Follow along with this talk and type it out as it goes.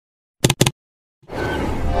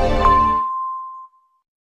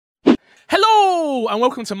Hello and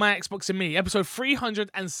welcome to My Xbox and Me, episode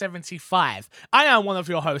 375. I am one of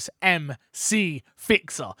your hosts, MC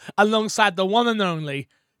Fixer, alongside the one and only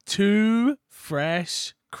Too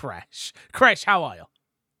Fresh Crash. Crash, how are you?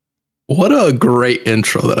 What a great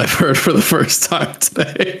intro that I've heard for the first time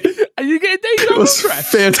today. Are you getting dated? It was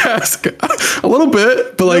fantastic. A little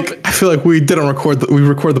bit, but I feel like we didn't record. We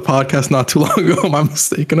recorded the podcast not too long ago. Am I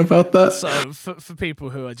mistaken about that? So for people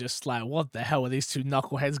who are just like, what the hell are these two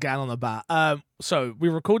knuckleheads going on about? So we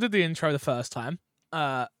recorded the intro the first time.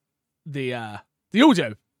 The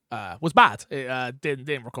audio was bad. It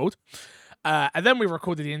didn't record. And then we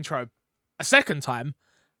recorded the intro a second time,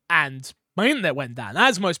 and my internet went down.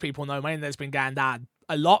 As most people know, my internet's been going down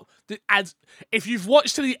a lot. As if you've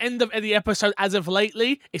watched to the end of any episode as of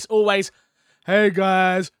lately, it's always, hey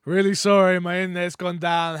guys, really sorry, my internet's gone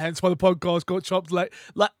down, hence why the podcast got chopped late.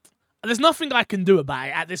 Like, there's nothing I can do about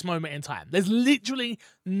it at this moment in time. There's literally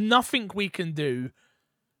nothing we can do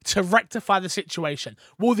to rectify the situation.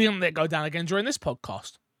 Will the internet go down again during this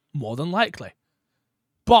podcast? More than likely.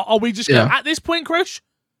 But are we just going at this point, Krish?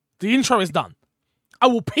 The intro is done. I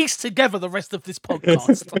will piece together the rest of this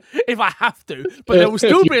podcast if I have to, but there will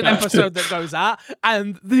still be an episode that goes out,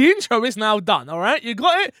 and the intro is now done, all right? You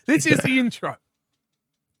got it? This is the intro.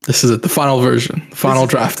 This is it, the final version, the final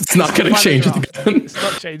draft. It's not going to change it again. It's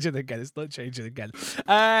not changing again. It's not changing again.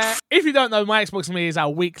 If you don't know, My Xbox and Me is our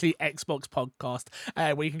weekly Xbox podcast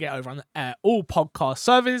where you can get over on all podcast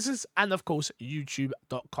services and, of course,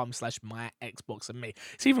 youtube.com/My Xbox and Me.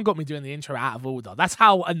 It's even got me doing the intro out of order. That's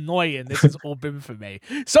how annoying this has all been for me.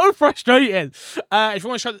 So frustrating. If you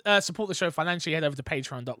want to support the show financially, head over to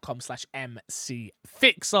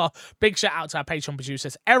patreon.com/MCFixer. Big shout out to our Patreon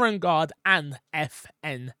producers, Aaron Guard and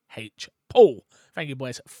FNH Paul. Thank you,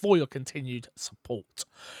 boys, for your continued support.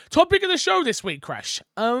 Topic of the show this week, Crash.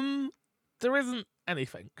 There isn't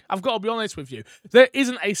anything. I've got to be honest with you. There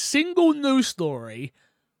isn't a single news story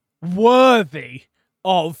worthy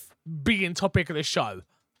of being topic of the show,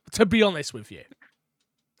 to be honest with you.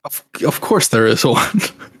 Of course there is one.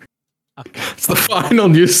 Okay. It's the final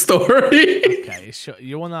news story. Okay, sure.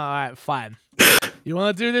 You wanna? All right, fine. You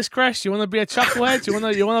wanna do this, Crash? You wanna be a chucklehead? You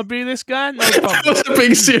wanna be this guy? No problem. I wasn't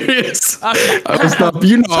being serious. Okay. I was not.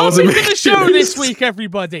 You know, I wasn't being the show this week,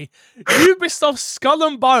 everybody. Ubisoft Skull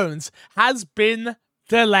and Bones has been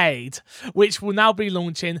delayed, which will now be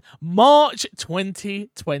launching March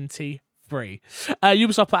 2023.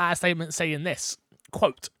 Ubisoft put out a statement saying this,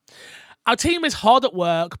 quote, "Our team is hard at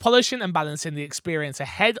work polishing and balancing the experience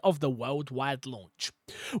ahead of the worldwide launch.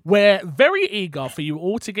 We're very eager for you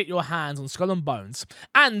all to get your hands on Skull and Bones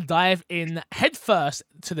and dive in headfirst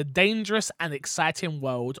to the dangerous and exciting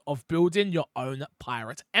world of building your own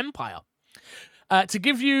pirate empire. To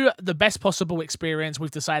give you the best possible experience,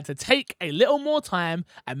 we've decided to take a little more time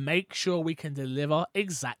and make sure we can deliver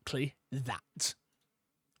exactly that."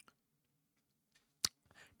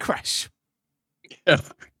 Crash. Yeah.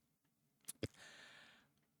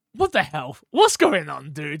 What the hell? What's going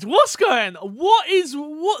on, dude? What's going on?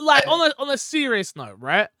 On a serious note,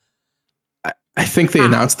 right? I think they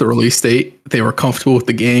announced the release date. They were comfortable with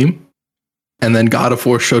the game. And then God of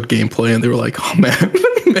War showed gameplay and they were like, oh man,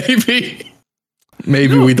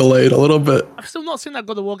 maybe we delayed a little bit. I've still not seen that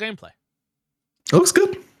God of War gameplay. It looks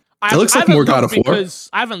good. It looks like more God of War.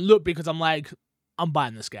 I haven't looked because I'm like, I'm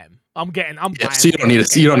buying this game. I'm buying. So you don't need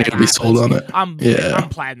to be sold on it. I'm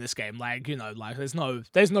playing this game. Like, you know, like there's no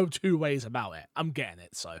two ways about it. I'm getting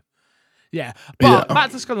it. So yeah. But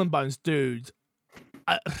back to Skull and Bones, dude.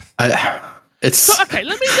 It's so, okay.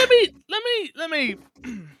 Let me.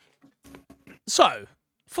 So,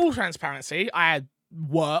 full transparency, I had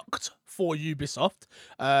worked for Ubisoft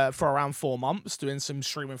for around 4 months, doing some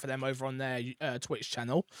streaming for them over on their Twitch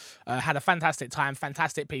channel. Had a fantastic time,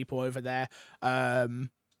 fantastic people over there.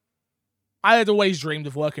 I had always dreamed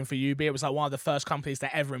of working for Ubi. It was like one of the first companies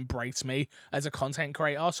that ever embraced me as a content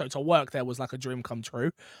creator, so to work there was like a dream come true.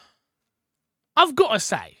 I've got to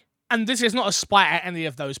say, and this is not a spite at any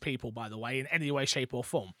of those people, by the way, in any way, shape, or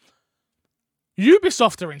form,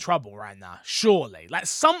 Ubisoft are in trouble right now, surely. Like,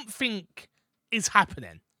 something is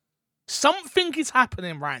happening. Something is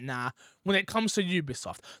happening right now when it comes to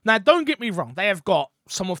Ubisoft. Now, don't get me wrong. They have got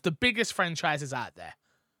some of the biggest franchises out there.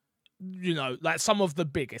 You know, like some of the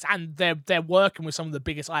biggest. And they're working with some of the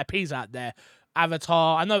biggest IPs out there.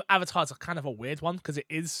 Avatar. I know Avatar's a kind of a weird one because it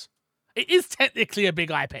is technically a big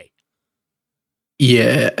IP.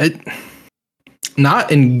 Yeah.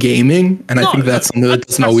 Not in gaming, and I think that's something that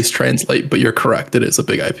doesn't always translate, but you're correct. It is a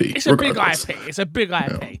big IP. It's a big IP. It's a big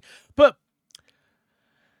IP. Yeah. But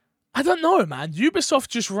I don't know, man. Ubisoft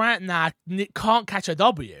just right now can't catch a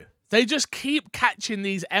W. They just keep catching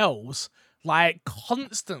these L's like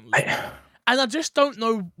constantly. And I just don't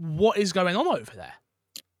know what is going on over there.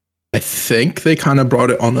 I think they kind of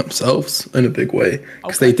brought it on themselves in a big way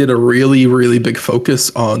because they did a really, really big focus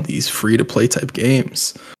on these free-to-play type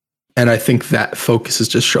games. And I think that focus is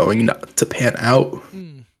just showing not to pan out.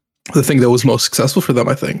 The thing that was most successful for them,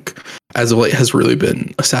 I think, as of late, has really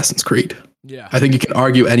been Assassin's Creed. Yeah. I think you can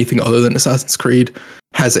argue anything other than Assassin's Creed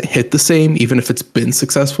hasn't hit the same, even if it's been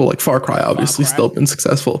successful. Like Far Cry, obviously, still been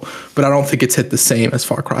successful, but I don't think it's hit the same as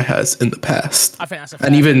Far Cry has in the past. I think that's a fair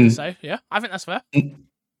thing to say. Yeah, I think that's fair.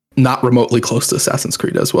 Not remotely close to Assassin's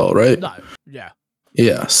Creed as well, right? No, yeah.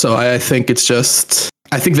 Yeah, so I think it's just,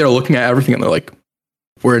 I think they're looking at everything and they're like,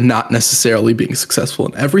 we're not necessarily being successful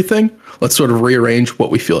in everything. Let's sort of rearrange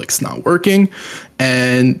what we feel like is not working.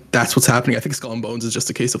 And that's what's happening. I think Skull and Bones is just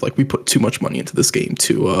a case of like, we put too much money into this game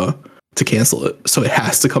to cancel it. So it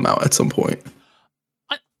has to come out at some point.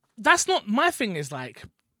 That's not, my thing is like,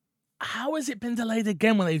 how has it been delayed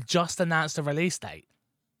again when they've just announced a release date?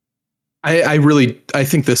 I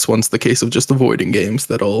think this one's the case of just avoiding games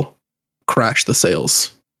that'll crash the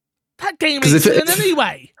sales. That game is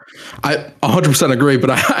anyway. I 100% agree,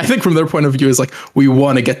 but I think from their point of view is like, we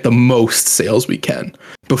want to get the most sales we can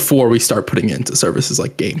before we start putting it into services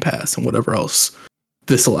like Game Pass and whatever else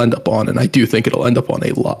this will end up on. And I do think it'll end up on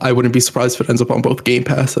a lot. I wouldn't be surprised if it ends up on both Game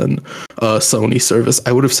Pass and Sony service.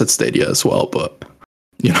 I would have said Stadia as well, but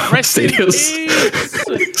you know, Stadia's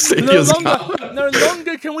no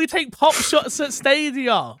longer can we take pop shots at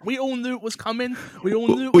Stadia. We all knew it was coming. We all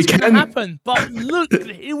knew it was going to happen. But look,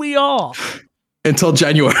 here we are. Until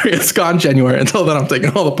January. It's gone January. Until then, I'm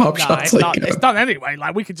taking all the pop shots. It's done anyway.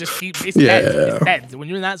 Like, we could just keep... It's dead. It's dead. When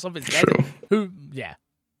you announce something, it's dead.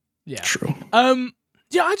 Yeah. True.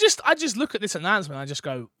 Yeah, I just look at this announcement and I just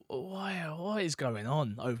go, what is going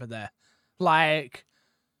on over there? Like...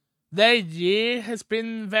 Their year has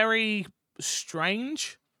been very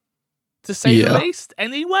strange, to say the least,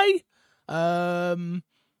 anyway. But,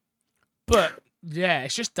 yeah,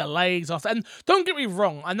 it's just delays off. And don't get me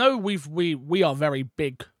wrong, I know we are very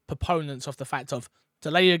big proponents of the fact of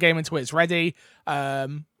delay your game until it's ready.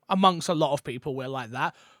 Amongst a lot of people, we're like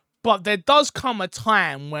that. But there does come a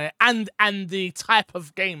time where, and the type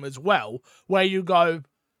of game as well, where you go,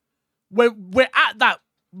 we're at that.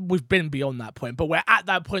 We've been beyond that point, but we're at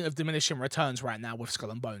that point of diminishing returns right now with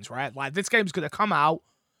Skull and Bones, right? Like, this game's going to come out.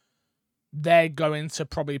 They're going to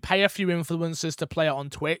probably pay a few influencers to play it on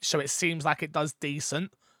Twitch, so it seems like it does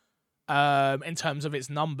decent in terms of its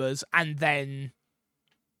numbers. And then,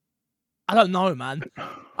 I don't know, man.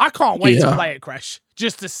 I can't wait to play it, Crash,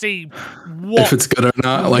 just to see what... If it's good or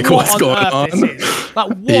not, like what's going on.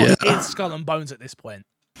 Like, what is Skull and Bones at this point?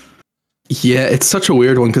 Yeah, it's such a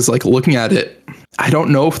weird one because, like, looking at it, I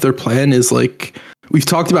don't know if their plan is like, we've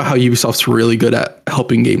talked about how Ubisoft's really good at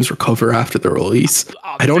helping games recover after the release.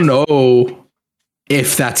 I don't know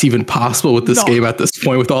if that's even possible with this game at this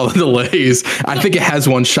point with all the delays. I think it has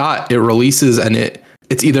one shot. It releases and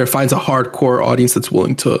it's either finds a hardcore audience that's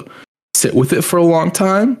willing to sit with it for a long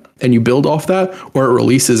time and you build off that, or it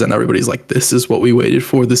releases and everybody's like, this is what we waited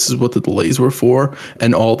for. This is what the delays were for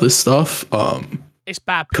and all this stuff. It's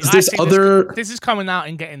bad because this is coming out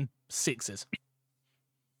and getting 6s.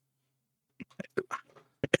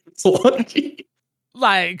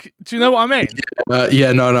 Like, do you know what I mean?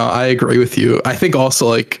 No, I agree with you. I think also,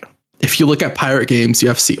 like, if you look at pirate games, you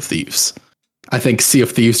have Sea of Thieves. I think Sea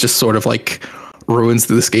of Thieves just sort of like ruins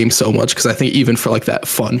this game so much because I think even for like that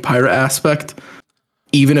fun pirate aspect,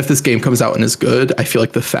 even if this game comes out and is good, I feel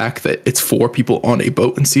like the fact that it's 4 people on a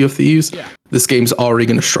boat in Sea of Thieves, this game's already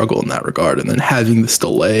going to struggle in that regard. And then having this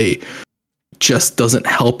delay just doesn't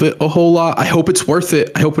help it a whole lot. I hope it's worth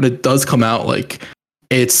it. I hope when it does come out, like,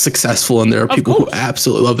 it's successful and there are people who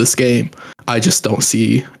absolutely love this game. I just don't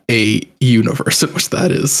see a universe in which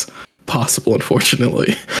that is possible,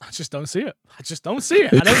 unfortunately. I just don't see it. I don't see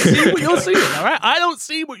what you're seeing, all right? I don't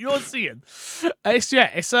see what you're seeing. It's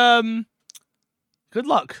good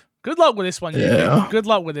luck. Good luck with this one. Yeah. Good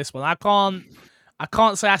luck with this one. I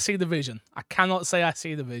can't say I see the vision. I cannot say I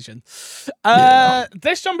see the vision.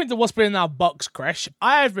 Let's jump into what's been in our box, Crash.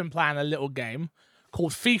 I have been playing a little game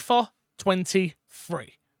called FIFA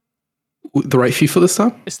 23. The right FIFA this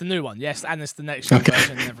time? It's the new one, yes, and it's the next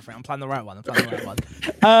version and everything. I'm playing the right one.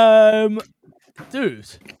 Dude,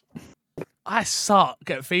 I suck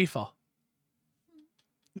at FIFA.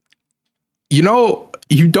 You know,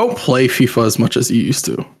 you don't play FIFA as much as you used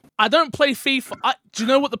to. I don't play FIFA. Do you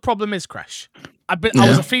know what the problem is, Crash? I've been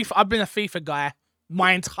a FIFA guy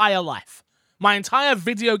my entire life. My entire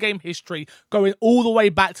video game history going all the way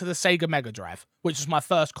back to the Sega Mega Drive, which was my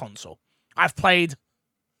first console. I've played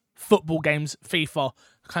football games, FIFA,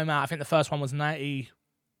 came out. I think the first one was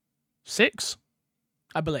 96,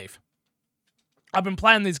 I believe. I've been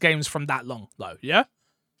playing these games from that long, though, yeah?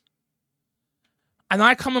 And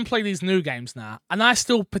I come and play these new games now, and I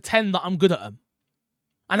still pretend that I'm good at them.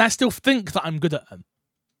 And I still think that I'm good at them.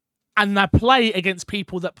 And I play against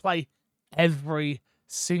people that play every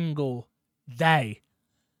single day.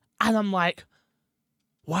 And I'm like,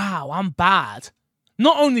 wow, I'm bad.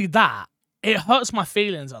 Not only that, it hurts my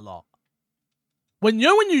feelings a lot. When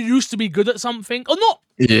you used to be good at something, or not.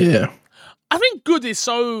 Yeah. I think good is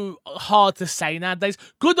so hard to say nowadays.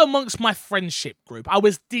 Good amongst my friendship group. I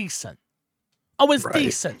was decent.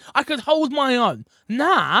 Decent. I could hold my own.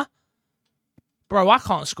 Nah. Bro, I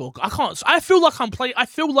can't score. I feel like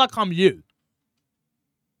I'm you.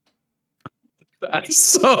 That's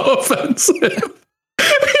so offensive.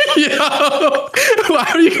 Yo, why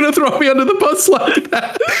are you gonna throw me under the bus like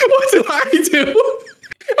that? What did I do?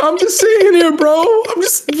 I'm just sitting here, bro.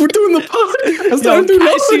 We're doing the podcast.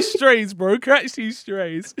 Catch these strays, bro. Catch these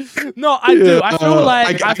strays. No, I do. I feel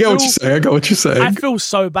like I get what you're saying. I get what you're saying. I feel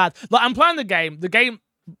so bad. Like I'm playing the game. The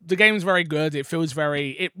game's very good. It feels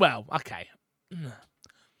okay.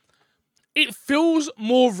 It feels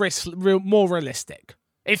more realistic.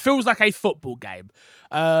 It feels like a football game.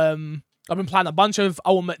 I've been playing a bunch of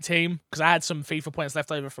Ultimate Team because I had some FIFA points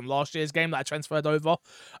left over from last year's game that I transferred over.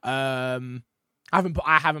 I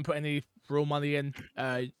haven't put any real money in.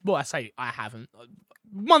 Well, I say I haven't.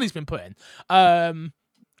 Money's been put in.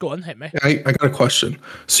 Go on, hit me. I got a question.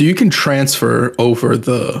 So you can transfer over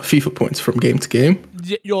the FIFA points from game to game?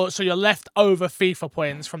 Your left over FIFA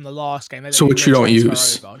points from the last game. So which you don't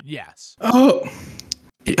use? Over. Yes. Oh.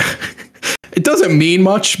 Yeah. It doesn't mean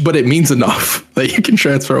much, but it means enough that you can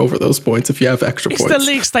transfer over those points if you have extra points. It's the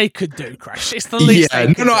least they could do, Crash. It's the least.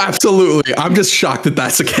 Yeah, no, absolutely. I'm just shocked that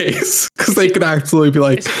that's the case because they could actually be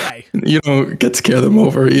like, get to carry them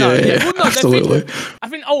over. Yeah, well, no, absolutely. I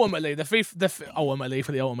think ultimately ultimately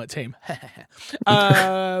for the Ultimate Team,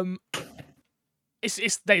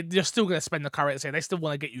 they're still going to spend the currency. They still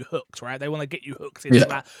want to get you hooked, right? They want to get you hooked into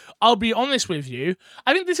that. I'll be honest with you.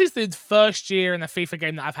 I think this is the first year in a FIFA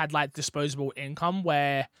game that I've had like disposable income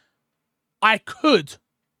where I could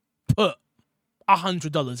put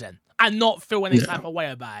 $100 in and not feel any type of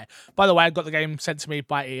way about it. By the way, I got the game sent to me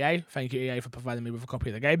by EA. Thank you, EA, for providing me with a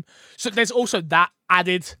copy of the game. So there's also that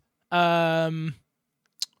added. I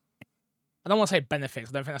don't want to say benefits.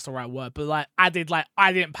 I don't think that's the right word, but like added, like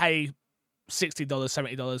I didn't pay $60,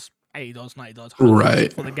 $70, $80, $90,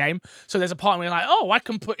 $100 for the game. So there's a part of me like, I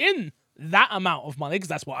can put in that amount of money because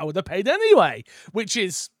that's what I would have paid anyway, which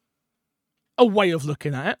is a way of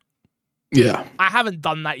looking at it. Yeah. I haven't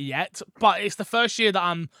done that yet, but it's the first year that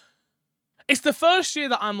I'm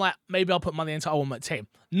like, maybe I'll put money into Ultimate Team.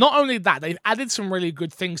 Not only that, they've added some really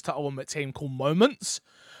good things to Ultimate Team called Moments,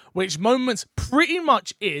 which Moments pretty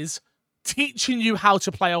much is teaching you how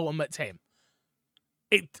to play Ultimate Team.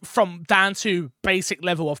 It from down to basic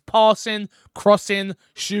level of passing, crossing,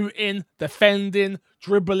 shooting, defending,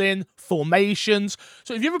 dribbling, formations.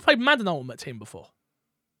 So have you ever played Madden Ultimate Team before?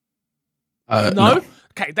 No?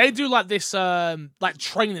 Okay, they do like this like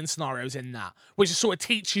training scenarios in that, which sort of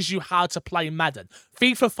teaches you how to play Madden.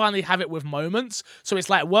 FIFA finally have it with Moments, so it's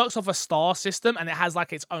like it works off a star system and it has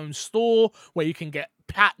like its own store where you can get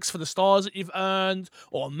packs for the stars that you've earned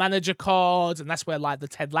or manager cards, and that's where like the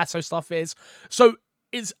Ted Lasso stuff is. So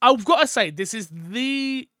I've got to say, this is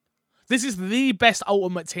the best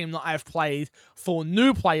Ultimate Team that I've played for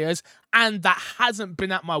new players, and that hasn't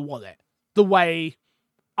been at my wallet the way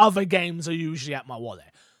other games are usually at my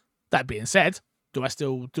wallet. That being said, do I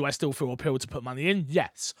still feel appealed to put money in?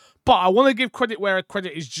 Yes, but I want to give credit where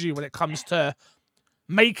credit is due when it comes to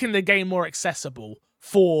making the game more accessible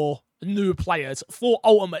for new players, for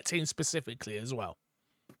Ultimate Team specifically as well.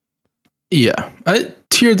 Yeah,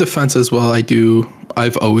 to your defense as well,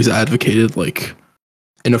 I've always advocated like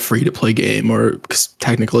in a free-to-play game, or because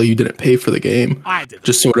technically you didn't pay for the game. I did.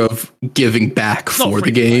 Just sort of giving back for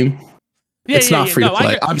the game. It's not free to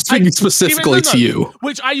play. I'm speaking specifically to you,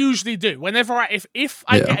 which I usually do. Whenever if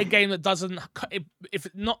I get a game that doesn't, if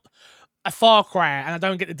not a Far Cry and I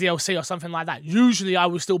don't get the DLC or something like that, usually I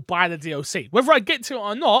will still buy the DLC. Whether I get to it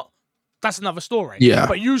or not, that's another story. Yeah.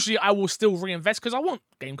 But usually I will still reinvest because I want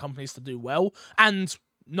game companies to do well. And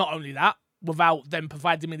not only that, without them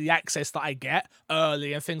providing me the access that I get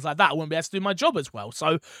early and things like that, I wouldn't be able to do my job as well.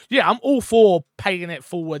 So, yeah, I'm all for paying it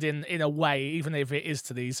forward in a way, even if it is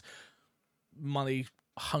to these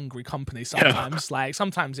money-hungry companies sometimes. Like,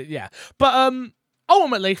 sometimes But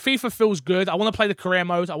ultimately, FIFA feels good. I want to play the career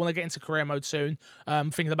mode. I want to get into career mode soon. I'm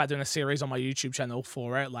thinking about doing a series on my YouTube channel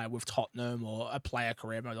for it, like with Tottenham or a player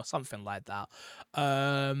career mode or something like that.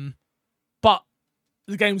 But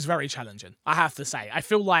the game's very challenging, I have to say. I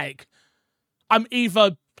feel like I'm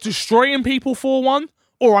either destroying people 4-1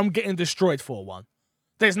 or I'm getting destroyed 4-1.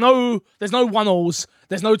 There's no 1-alls,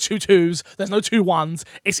 there's no 2-2s, there's no 2-1s.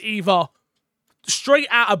 It's either straight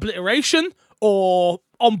out obliteration or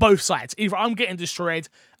on both sides. Either I'm getting destroyed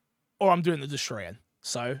or I'm doing the destroying.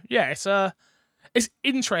 So yeah, it's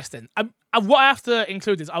interesting. What I have to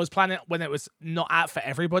include is I was playing it when it was not out for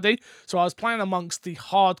everybody. So I was playing amongst the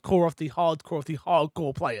hardcore of the hardcore of the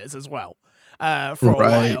hardcore players as well for a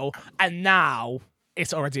while. And now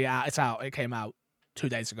it's already out. It's out. It came out 2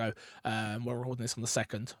 days ago. We're recording this on the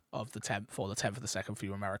 2nd of the 10th, or the 10th of the 2nd for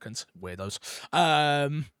you Americans. Weirdos.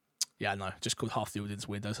 Yeah, no, just called half the audience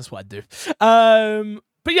weirdos. That's what I do.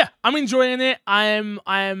 But yeah, I'm enjoying it. I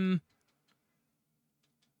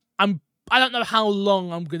don't know how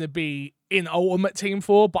long I'm gonna be in Ultimate Team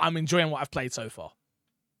for, but I'm enjoying what I've played so far.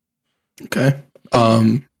 Okay.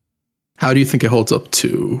 How do you think it holds up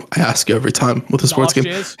to? I ask you every time with a sports game.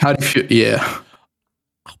 Year's? How do you feel? Yeah.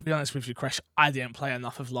 I'll be honest with you, Crash. I didn't play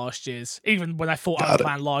enough of last year's. Even when I thought I was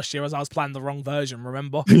playing last year, as I was playing the wrong version.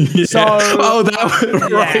 Remember? Yeah. So,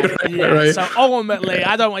 right. So ultimately,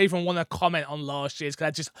 I don't even want to comment on last year's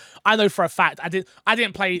because I know for a fact I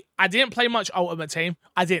didn't play much Ultimate Team.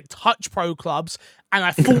 I didn't touch pro clubs, and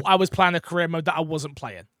I thought I was playing a career mode that I wasn't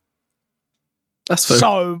playing. That's fair.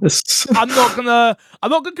 So I'm not gonna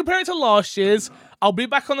compare it to last year's. I'll be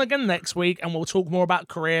back on again next week, and we'll talk more about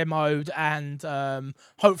career mode and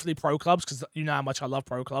hopefully pro clubs, because you know how much I love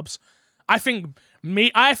pro clubs. I think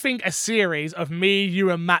a series of me,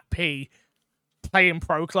 you, and Matt P playing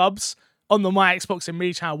pro clubs on the My Xbox and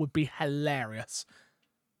Me channel would be hilarious.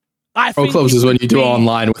 Pro clubs is when you do it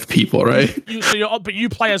online with people, right? But you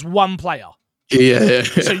play as one player. Yeah.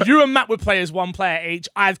 So you and Matt would play as one player each.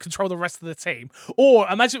 I'd control the rest of the team. Or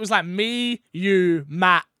imagine it was like me, you,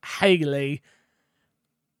 Matt, Haley.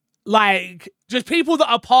 Like, just people that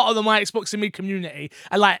are part of the My Xbox and Me community.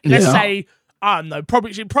 And like, let's say, I don't know,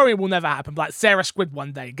 probably will never happen. But like Sarah Squid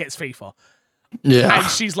one day gets FIFA. Yeah. And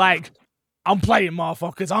she's like, I'm playing,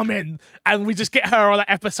 motherfuckers, I'm in. And we just get her on an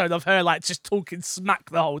episode of her like just talking smack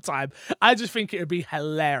the whole time. I just think it would be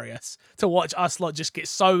hilarious to watch us lot just get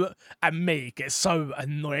so annoyed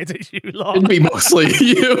at you lot. It'd be mostly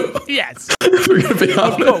you. Yes. We're gonna be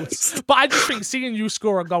honest. Of course. But I just think seeing you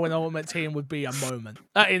score a goal in Ultimate Team would be a moment.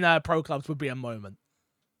 In pro clubs would be a moment.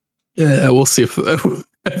 Yeah, we'll see if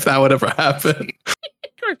that would ever happen.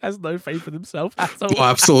 Has no faith in himself at all. Oh,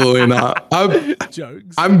 absolutely not.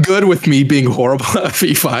 Jokes. I'm good with me being horrible at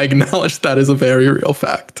FIFA. I acknowledge that is a very real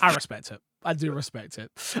fact. I respect it. I do respect it.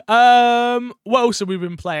 What else have we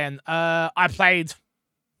been playing? I played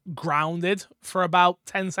Grounded for about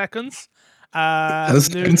 10 seconds. The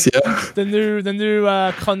new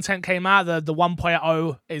content came out. The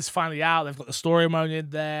 1.0 is finally out. They've got the story mode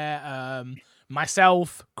in there.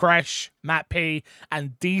 Myself, Crash, Matt P,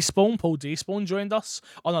 and Despawn, Paul Despawn, joined us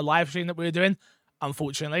on a live stream that we were doing.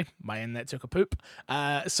 Unfortunately, my internet took a poop,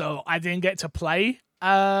 so I didn't get to play.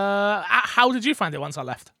 How did you find it once I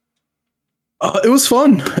left? It was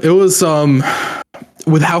fun. It was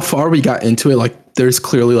with how far we got into it. Like, there's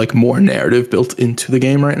clearly like more narrative built into the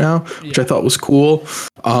game right now, which I thought was cool.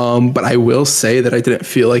 But I will say that I didn't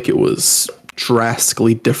feel like it was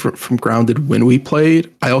drastically different from Grounded when we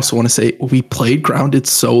played. I also want to say we played Grounded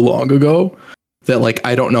so long ago that like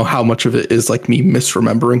I don't know how much of it is like me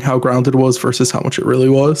misremembering how Grounded was versus how much it really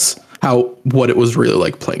was, what it was really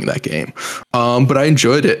like playing that game. But I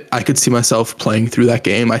enjoyed it. I could see myself playing through that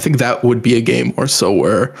game. I think that would be a game more so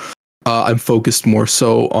where I'm focused more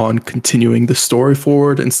so on continuing the story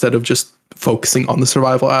forward instead of just focusing on the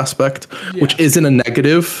survival aspect, which isn't a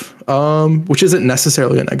negative, which isn't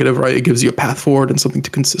necessarily a negative, right? It gives you a path forward and something to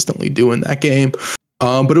consistently do in that game.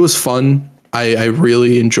 But it was fun. I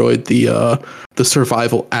really enjoyed the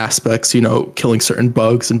survival aspects, you know, killing certain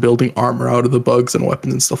bugs and building armor out of the bugs and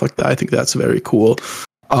weapons and stuff like that. I think that's very cool.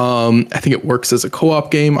 I think it works as a co-op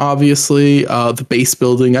game, obviously. The base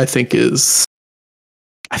building, I think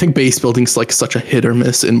base building is like such a hit or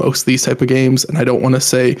miss in most of these type of games. And I don't want to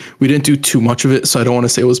say we didn't do too much of it, so I don't want to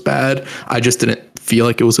say it was bad. I just didn't feel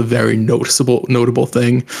like it was a very notable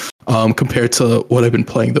thing compared to what I've been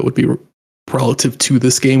playing that would be relative to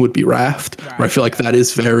this game would be Raft, where I feel like that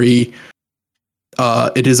is very,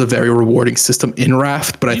 it is a very rewarding system in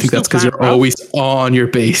Raft, but I think that's because you're always on your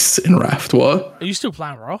base in Raft. What? Are you still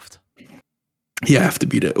playing Raft? Yeah, I have to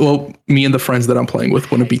beat it. Well, me and the friends that I'm playing with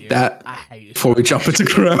want to beat that I hate you. before we jump into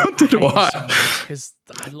grounded. Why? Because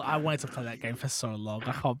I wanted to play that game for so long.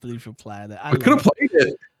 I can't believe you're playing it. We could have played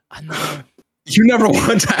it. I know. You never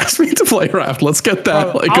wanted to ask me to play Raft. Let's get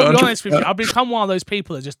that. Bro, like, I'll be honest with you. I've become one of those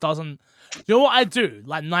people that just doesn't. You know what I do?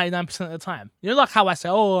 Like 99% of the time. You know, like how I say,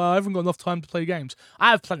 "Oh, I haven't got enough time to play games."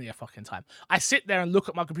 I have plenty of fucking time. I sit there and look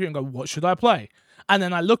at my computer and go, "What should I play?" And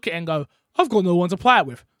then I look at it and go, "I've got no one to play it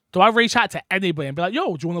with." Do I reach out to anybody and be like,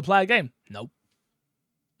 "Yo, do you want to play a game?" Nope.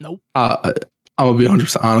 Nope. I'm gonna be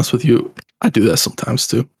 100% honest with you. I do that sometimes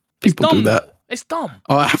too. People do that. It's dumb.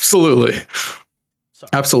 Oh, absolutely. Sorry.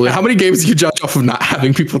 Absolutely. How many games do you judge off of not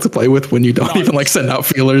having people to play with when you don't even like send out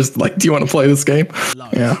feelers? Like, do you want to play this game?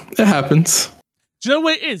 Yeah, it happens. Do you know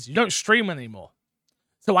what it is? You don't stream anymore.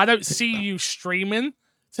 So I don't see you streaming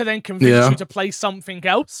to then convince you to play something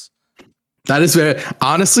else. That is very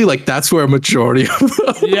honestly, like that's where a majority of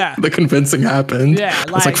the convincing happened. Yeah,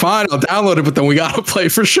 it's like fine, I'll download it, but then we gotta play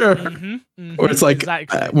for sure. Where it's like,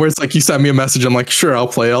 where it's like you send me a message, I'm like, sure, I'll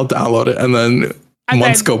play, I'll download it, and then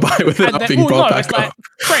months go by without being brought back up. Like,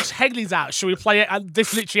 Chris, Haley's out. Should we play it?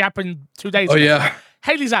 This literally happened 2 days ago. Oh yeah,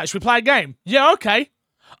 Haley's out. Should we play a game? Yeah, okay.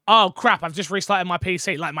 Oh crap! I've just restarted my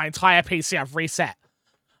PC. Like my entire PC, I've reset.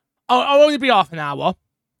 I'll only be half an hour.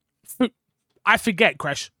 I forget,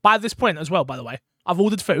 Crash. By this point as well, by the way, I've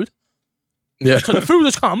ordered food. Yeah. So the food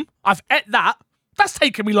has come. I've ate that. That's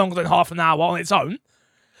taken me longer than half an hour on its own.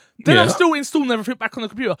 Then I'm still installing everything back on the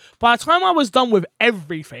computer. By the time I was done with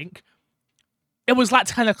everything, it was like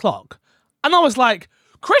 10 o'clock. And I was like,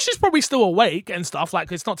 Chris is probably still awake and stuff.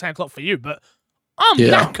 Like, it's not 10 o'clock for you, but I'm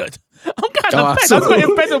knackered. I'm kind of bed. I've got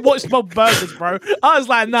in bed and watched Bob Burgers, bro. I was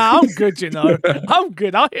like, nah, I'm good, you know. I'm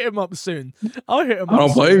good. I'll hit him up soon. I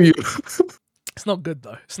don't blame you. It's not good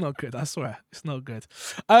though. It's not good. I swear, it's not good.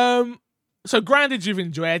 So Grounded, you've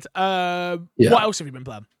enjoyed. What else have you been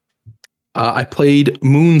playing? I played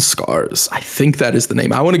Moonscars. I think that is the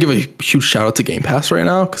name. I want to give a huge shout out to Game Pass right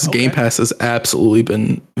now because Game Pass has absolutely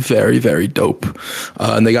been very, very dope.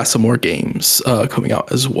 And they got some more games coming out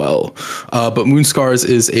as well. But Moonscars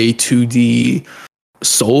is a 2D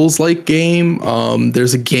Souls-like game.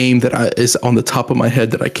 There's a game that is on the top of my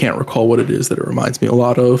head that I can't recall what it is that it reminds me a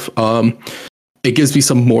lot of. It gives me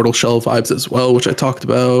some Mortal Shell vibes as well, which I talked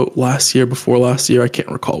about before last year. I can't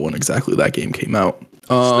recall when exactly that game came out.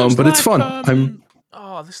 But it's fun.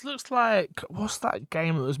 This looks like, what's that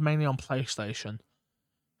game that was mainly on PlayStation?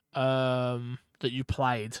 That you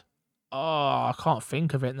played? I can't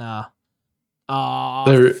think of it now.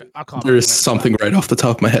 There is something right off the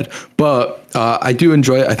top of my head, but I do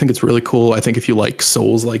enjoy it. I think it's really cool. I think if you like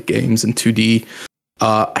Souls-like games in 2D,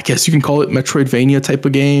 I guess you can call it Metroidvania type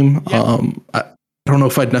of game. Yep. I don't know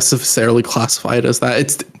if I'd necessarily classify it as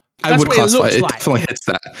that. I would classify it. It definitely hits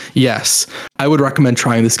that. Yes. I would recommend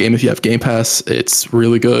trying this game if you have Game Pass. It's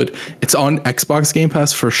really good. It's on Xbox Game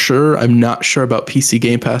Pass for sure. I'm not sure about PC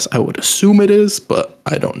Game Pass. I would assume it is, but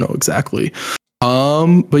I don't know exactly.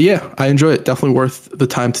 But yeah, I enjoy it. Definitely worth the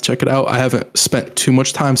time to check it out. I haven't spent too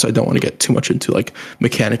much time, so I don't want to get too much into like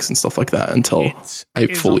mechanics and stuff like that until I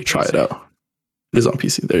fully try it out. It is on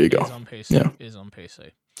PC. There you go. It is on PC. Yeah. It is on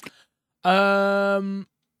PC.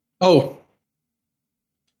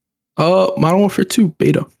 Modern Warfare 2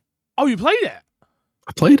 beta. Oh, you played it?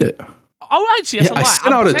 I played it. Oh, actually, yes, I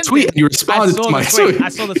sent out a tweet and you responded to my tweet. I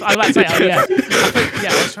saw the tweet. I was about to say,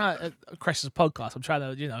 I was trying to Crash's podcast. I'm trying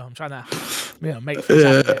to, make things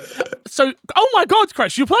happen. So, oh my God,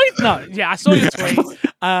 Crash, you played? No, yeah, I saw your tweet.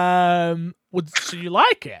 So you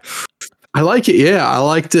like it? I like it. Yeah, I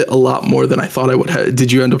liked it a lot more than I thought I would have.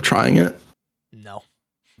 Did you end up trying it? No.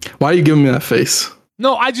 Why are you giving me that face?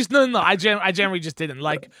 No, I generally just didn't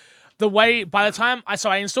like. The way, by the time I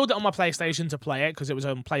installed it on my PlayStation to play it because it was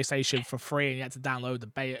on PlayStation for free and you had to download the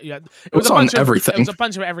beta. It was on everything. It was a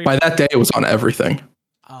bunch of everything. By that day, it was on everything.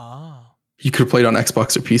 Oh. You could have played on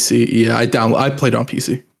Xbox or PC. Yeah, I played on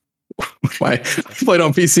PC. I played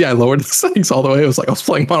on PC. I lowered the settings all the way. It was like I was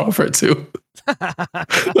playing Modern Warfare 2.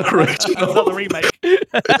 The original. Not the remake.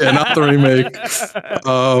 Yeah, not the remake.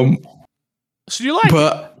 So you like it?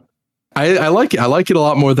 But I like it. I like it a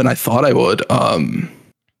lot more than I thought I would.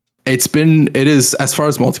 It is, as far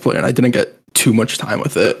as multiplayer, and I didn't get too much time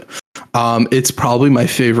with it. It's probably my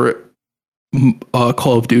favorite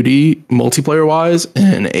Call of Duty multiplayer wise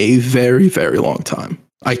in a very, very long time.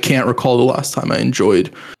 I can't recall the last time I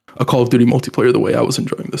enjoyed a Call of Duty multiplayer the way I was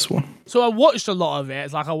enjoying this one. So I watched a lot of it.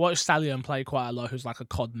 It's like I watched Stallion play quite a lot, who's like a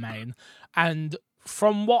COD main. And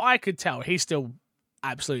from what I could tell, he's still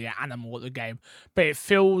absolutely an animal at the game. But it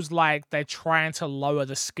feels like they're trying to lower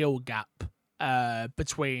the skill gap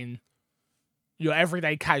between, your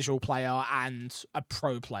everyday casual player and a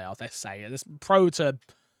pro player, let's say. This pro to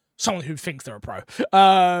someone who thinks they're a pro.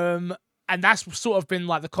 And that's sort of been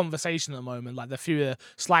like the conversation at the moment. Like the fewer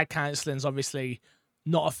slide canceling's obviously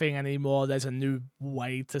not a thing anymore. There's a new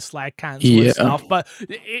way to slide cancel and stuff, but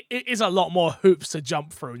it is a lot more hoops to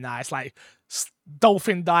jump through now. It's like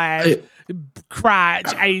dolphin dive,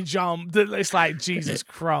 crouch, A jump. It's like Jesus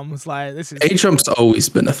crumbs. Like this is A jump's always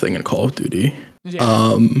been a thing in Call of Duty.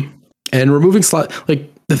 Yeah. And removing slide, like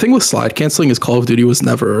the thing with slide canceling is Call of Duty was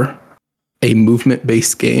never a movement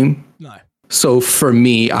based game. No. So for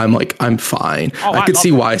me, I'm fine. I could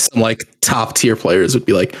see why some like top tier players would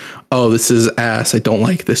be like, oh, this is ass. I don't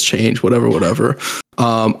like this change, whatever.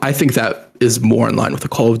 I think that is more in line with the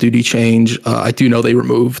Call of Duty change. I do know they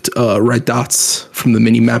removed red dots from the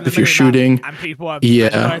mini map if you're shooting. And people are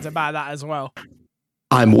worried about that as well.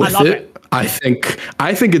 I'm with it. I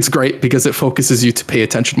think it's great because it focuses you to pay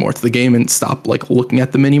attention more to the game and stop like looking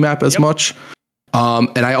at the mini map as much.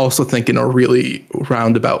 And I also think in a really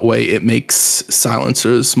roundabout way, it makes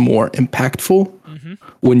silencers more impactful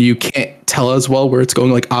when you can't tell as well where it's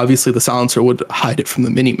going. Like obviously the silencer would hide it from the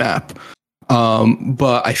mini map.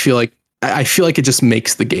 But I feel like it just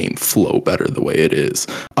makes the game flow better the way it is.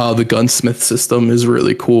 The gunsmith system is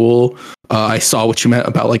really cool. I saw what you meant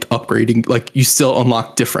about like upgrading, like you still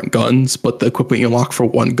unlock different guns, but the equipment you unlock for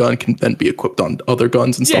one gun can then be equipped on other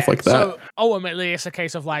guns and stuff like that. So ultimately it's a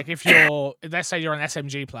case of like, let's say you're an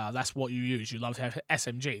SMG player, that's what you use. You love to have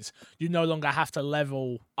SMGs. You no longer have to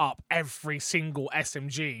level up every single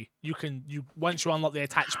SMG. Once you unlock the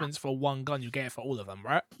attachments for one gun, you get it for all of them,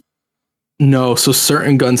 right? No, so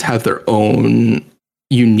certain guns have their own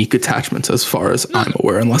unique attachments as far as I'm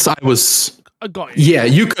aware, unless I was... I got you. Yeah,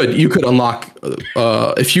 you could unlock...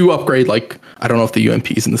 if you upgrade, like, I don't know if the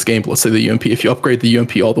UMP is in this game, but let's say the UMP, if you upgrade the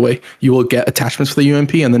UMP all the way, you will get attachments for the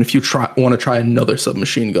UMP, and then if you want to try another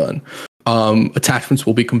submachine gun, attachments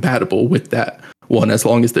will be compatible with that one as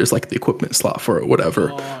long as there's like the equipment slot for it,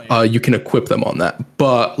 whatever. You can equip them on that.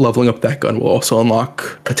 But leveling up that gun will also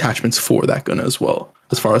unlock attachments for that gun as well.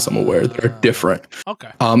 As far as I'm aware, they're different.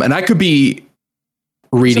 Okay. And I could be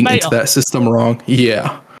reading into that system wrong.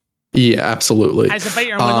 Yeah, absolutely. As a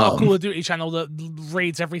beta, we're not a Call of Duty channel that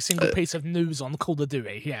reads every single piece of news on Call of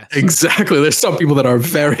Duty. Yeah, exactly. There's some people that are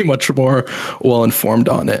very much more well informed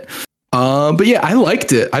on it. But yeah, I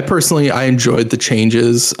liked it. I enjoyed the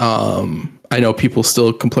changes. I know people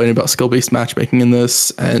still complaining about skill-based matchmaking in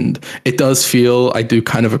this, and it does feel, I do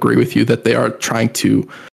kind of agree with you that they are trying to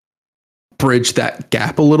bridge that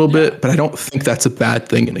gap a little bit, but I don't think that's a bad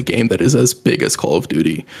thing in a game that is as big as Call of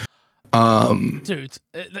Duty. Dude,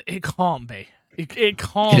 it can't be. It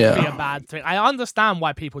can't be a bad thing. I understand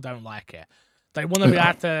why people don't like it. They want to be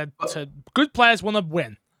able to good players want to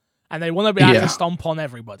win, and they want to be able to stomp on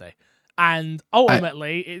everybody. And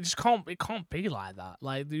ultimately, it can't be like that.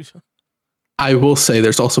 Like, I will say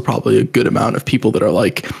there's also probably a good amount of people that are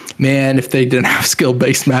like, man, if they didn't have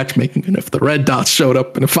skill-based matchmaking and if the red dots showed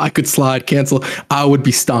up and if I could slide cancel, I would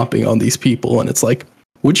be stomping on these people. And it's like,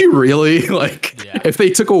 would you really? Like, if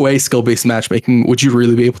they took away skill-based matchmaking, would you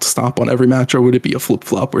really be able to stomp on every match, or would it be a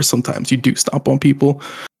flip-flop where sometimes you do stomp on people?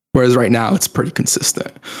 Whereas right now it's pretty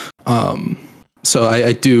consistent. So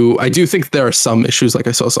I do think there are some issues, like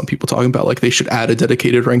I saw some people talking about, like they should add a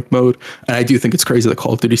dedicated ranked mode. And I do think it's crazy that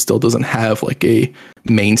Call of Duty still doesn't have like a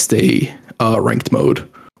mainstay ranked mode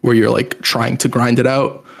where you're like trying to grind it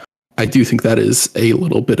out. I do think that is a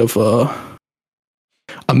little bit of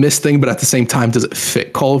a missed thing, but at the same time, does it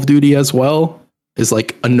fit Call of Duty as well? Is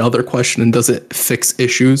like another question, and does it fix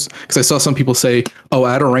issues? Because I saw some people say, oh,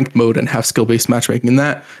 add a ranked mode and have skill-based matchmaking in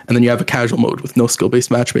that, and then you have a casual mode with no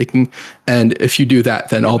skill-based matchmaking. And if you do that,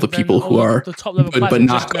 then all the people who are good but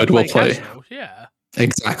not good will play. Yeah,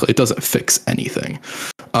 exactly. It doesn't fix anything.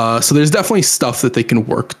 So there's definitely stuff that they can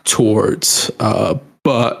work towards.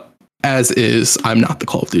 But as is, I'm not the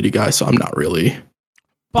Call of Duty guy, so I'm not really.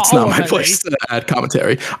 It's not my place to add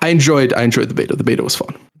commentary. I enjoyed the beta. The beta was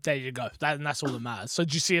fun. There you go. That's all that matters. So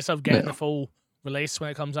do you see yourself getting the full release when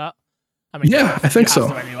it comes out? I mean, I think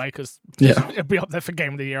so. Anyway, because it'll be up there for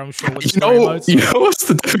Game of the Year, I'm sure. With you know what's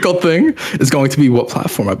the difficult thing is going to be what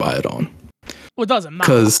platform I buy it on. Well, it doesn't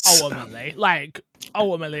matter ultimately.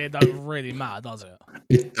 Ultimately, it doesn't really matter, does it?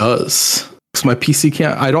 It does. Because my PC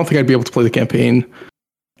can't. I don't think I'd be able to play the campaign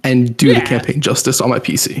and do the campaign justice on my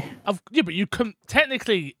PC. But you can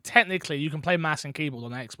technically you can play mouse and keyboard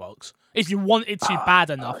on Xbox if you want it to bad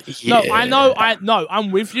enough. No, I know, I'm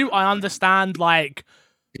with you. I understand. Like,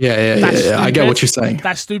 I get what you're saying.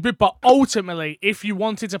 That's stupid, but ultimately, if you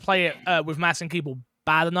wanted to play it with mouse and keyboard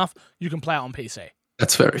bad enough, you can play it on PC.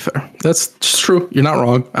 That's very fair. That's just true. You're not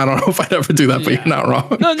wrong. I don't know if I'd ever do that, but you're not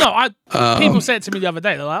wrong. No. People said it to me the other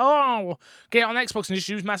day. They're like, "Oh, get it on Xbox and just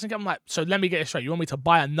use mouse and keyboard." I'm like, so let me get it straight. You want me to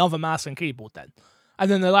buy another mouse and keyboard then? And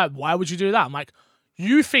then they're like, "Why would you do that?" I'm like,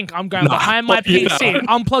 you think I'm going behind my PC,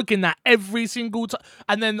 unplugging that every single time,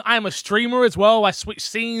 and then I'm a streamer as well. I switch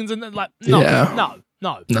scenes and then no.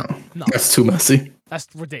 That's too messy. That's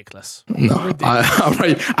ridiculous. No, I'm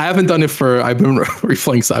right. I haven't done it for. I've been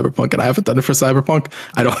replaying Cyberpunk, and I haven't done it for Cyberpunk.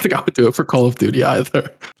 I don't think I would do it for Call of Duty either.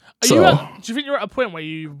 Do you think you're at a point where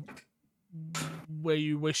you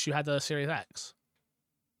wish you had a Series X?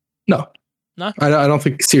 No. I don't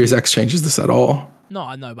think Series X changes this at all. No,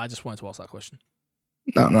 I know, but I just wanted to ask that question.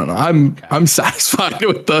 No. I'm satisfied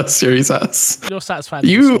with the Series S. You're satisfied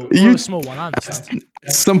with the small one, I understand.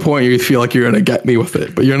 At some point, you feel like you're going to get me with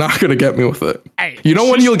it, but you're not going to get me with it. Hey, you know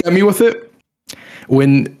when you'll get me with it?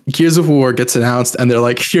 When Gears of War gets announced and they're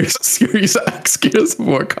like, here's a Series X Gears of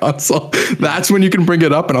War console. That's when you can bring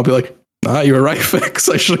it up and I'll be like, you were right, Fix.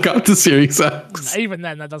 I should have got the Series X. Even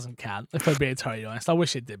then, that doesn't count, if I'm being totally honest. I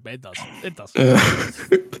wish it did, but it doesn't. It doesn't.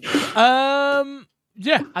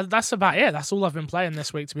 Yeah, that's about it. That's all I've been playing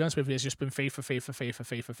this week, to be honest with you. It's just been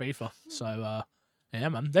FIFA. So, yeah,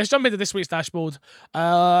 man. Let's jump into this week's dashboard.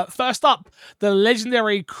 First up, the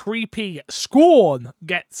legendary creepy Scorn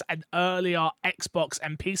gets an earlier Xbox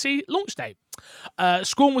and PC launch date.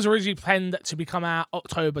 Scorn was originally planned to be coming out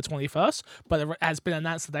October 21st, but it has been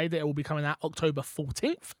announced today that it will be coming out October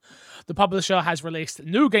 14th. The publisher has released a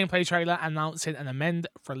new gameplay trailer announcing an amended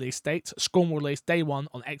release date. Scorn will release day one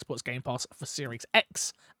on Xbox Game Pass for Series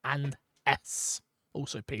X and S.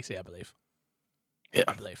 Also PC, I believe. Yeah.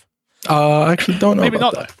 I believe. I actually don't know. Maybe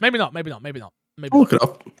about not, that. though. Maybe not. I'll look it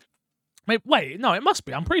up. Wait, no, it must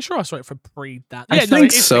be. I'm pretty sure I saw it for pre that. I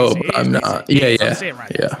think so, but I'm not. Yeah. I see it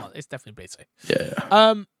right now. It's definitely PC.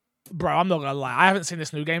 Yeah. Bro, I'm not gonna lie. I haven't seen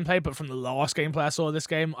this new gameplay, but from the last gameplay I saw of this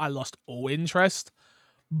game, I lost all interest.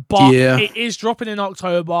 But it is dropping in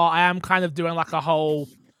October. I am kind of doing like a whole.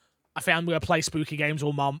 I think I'm gonna play spooky games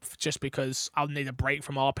all month just because I'll need a break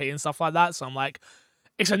from RP and stuff like that. So I'm like,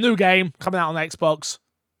 it's a new game coming out on Xbox.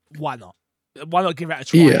 Why not? Why not give it a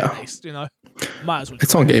try at least, you know? Might as well.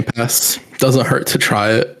 It's on Game Pass. Doesn't hurt to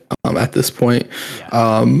try it at this point.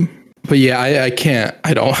 Yeah. But yeah, I can't.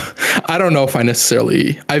 I don't know if I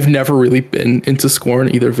necessarily. I've never really been into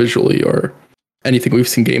Scorn either visually or anything we've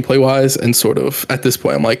seen gameplay wise, and sort of at this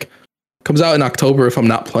point, I'm like, comes out in October. If I'm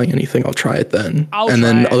not playing anything, I'll try it then. I'll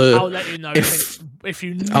let you know if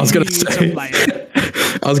you need I was gonna to say. play it.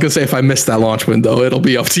 I was gonna say if I miss that launch window, it'll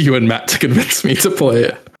be up to you and Matt to convince me to play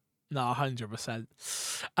it. No, 100%.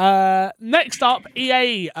 Next up,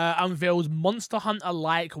 EA unveils Monster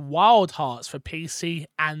Hunter-like Wild Hearts for PC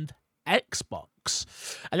and Xbox.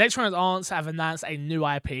 Electronic Arts have announced a new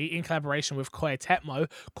IP in collaboration with Koei Tecmo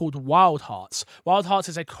called Wild Hearts. Wild Hearts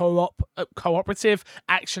is a cooperative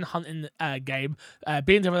action hunting game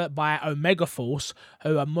being developed by Omega Force,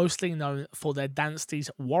 who are mostly known for their Dance These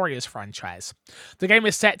Warriors franchise. The game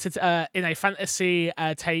is set to in a fantasy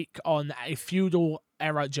take on a feudal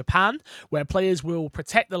era Japan, where players will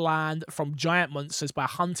protect the land from giant monsters by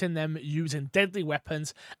hunting them using deadly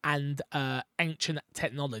weapons and ancient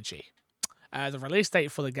technology. The release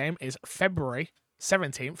date for the game is February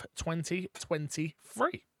 17th,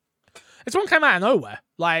 2023. This one came out of nowhere.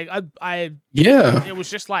 Like, it was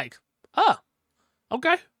just like,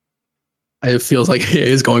 okay. It feels like EA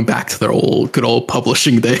is going back to their good old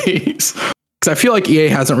publishing days. Because I feel like EA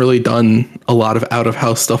hasn't really done a lot of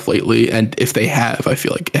out-of-house stuff lately, and if they have, I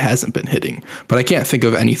feel like it hasn't been hitting. But I can't think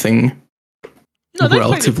of anything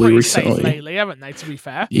relatively recently. Lately, haven't they, to be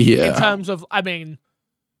fair? Yeah. In terms of, I mean,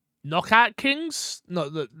 Knockout Kings?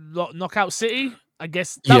 Knockout City? I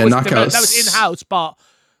guess that was in-house, but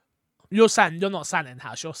you're not saying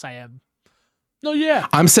in-house, you're saying... No, yeah.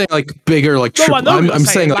 I'm saying like bigger, like I'm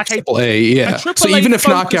saying like AAA, yeah. So even if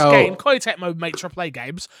Knockout, Koei Tecmo make AAA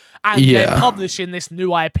games, and they're publishing this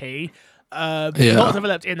new IP, not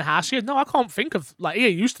developed in house. No, I can't think of like EA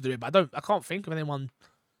used to do it, but I can't think of anyone.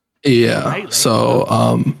 Yeah. Lately. So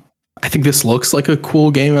I think this looks like a cool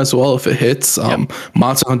game as well if it hits.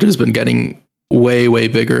 Monster Hunter has been getting way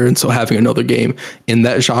bigger, and so having another game in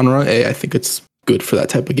that genre, I think it's good for that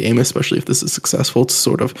type of game, especially if this is successful to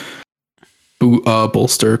sort of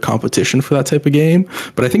bolster competition for that type of game.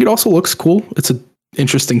 But I think it also looks cool. It's an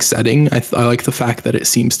interesting setting. I like the fact that it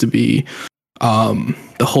seems to be the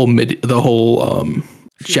whole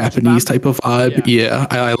Japanese type of vibe. Yeah,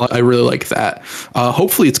 I really like that.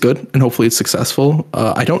 Hopefully it's good and hopefully it's successful.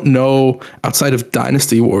 I don't know outside of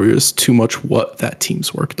Dynasty Warriors too much what that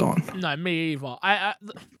team's worked on. No, me either.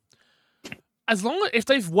 As long as if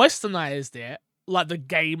they've westernized it, like the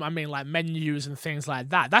game, I mean like menus and things like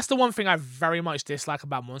that. That's the one thing I very much dislike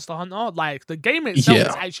about Monster Hunter. Like the game itself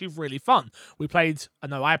is actually really fun.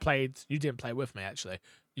 I played, you didn't play with me actually.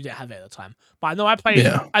 You didn't have it at the time. But I know I played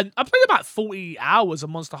I played about 40 hours of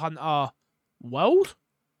Monster Hunter World.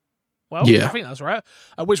 I think that's right.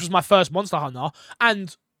 Which was my first Monster Hunter.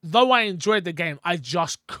 And though I enjoyed the game, I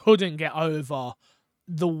just couldn't get over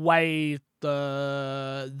the way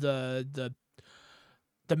the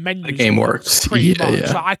menus the game works pretty much.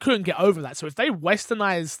 So I couldn't get over that. So if they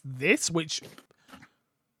westernize this, which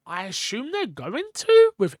I assume they're going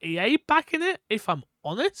to with EA backing it, if I'm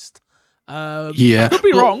honest, I could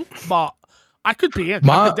be wrong, but I could be in.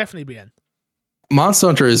 I could definitely be in. Monster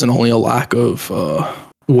Hunter isn't only a lack of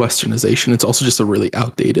westernization; it's also just a really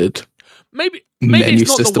outdated maybe menu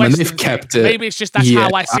it's not system, and they've kept it. Maybe it's just that's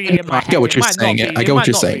how I see it in my head. I get what you're saying. I get what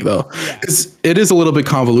you're saying, though. Because it is a little bit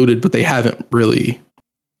convoluted, but they haven't really.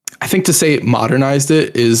 I think to say it modernized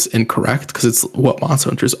it is incorrect because it's what Monster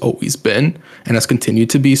Hunter's always been and has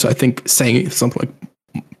continued to be. So I think saying something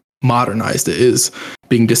like modernized it is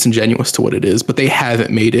being disingenuous to what it is, but they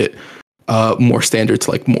haven't made it more standard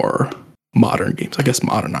to like more modern games. I guess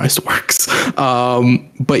modernized works.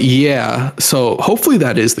 But yeah, so hopefully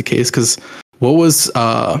that is the case because what was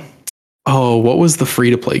the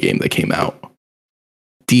free-to-play game that came out?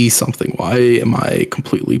 D something. Why am I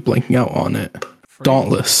completely blanking out on it?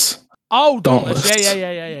 Dauntless. Oh, Dauntless.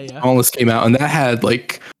 Yeah. Dauntless came out, and that had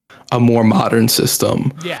like a more modern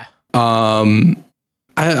system. Yeah.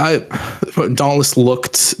 Dauntless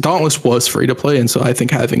was free to play, and so I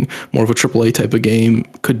think having more of a AAA type of game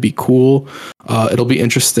could be cool. It'll be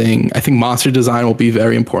interesting. I think monster design will be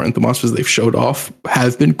very important. The monsters they've showed off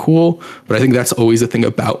have been cool, but I think that's always the thing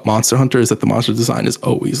about Monster Hunter is that the monster design is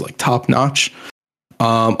always like top notch.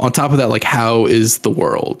 On top of that, like how is the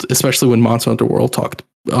world, especially when Monster Hunter World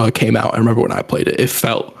came out. I remember when I played it, it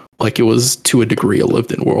felt like it was to a degree a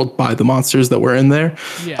lived-in world by the monsters that were in there.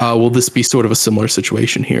 Yeah. Will this be sort of a similar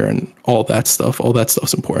situation here and all that stuff? All that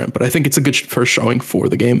stuff's important, but I think it's a good first showing for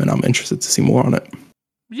the game, and I'm interested to see more on it.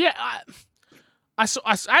 Yeah, I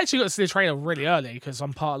actually got to see the trailer really early because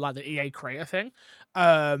I'm part of like the EA creator thing.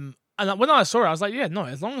 And when I saw it, I was like, yeah, no,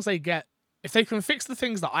 as long as if they can fix the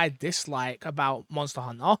things that I dislike about Monster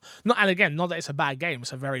Hunter, not that it's a bad game,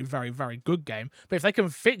 it's a very, very, very good game, but if they can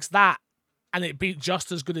fix that and it be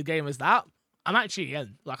just as good a game as that, I'm actually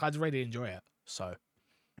in. Like, I'd really enjoy it. So,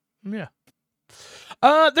 yeah.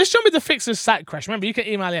 This showed me the fixes sat crash. Remember, you can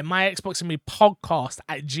email it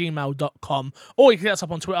myxboxandmepodcast@gmail.com, or you can hit us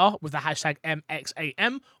up on Twitter with the hashtag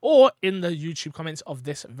MXAM, or in the YouTube comments of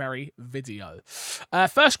this very video.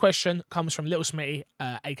 First question comes from Little Smitty,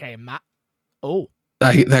 aka Matt. Oh,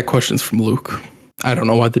 that question's from Luke. I don't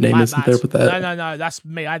know why the name isn't there, but that. No, that's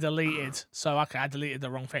me. I deleted. So okay, I deleted the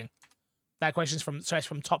wrong thing. That question's from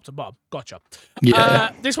top to bottom. Gotcha.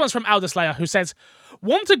 Yeah. This one's from Elder Slayer, who says,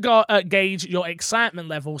 want to gauge your excitement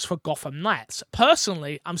levels for Gotham Knights.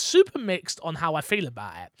 Personally, I'm super mixed on how I feel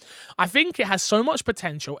about it. I think it has so much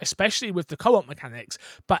potential, especially with the co-op mechanics,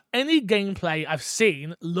 but any gameplay I've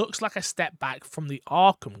seen looks like a step back from the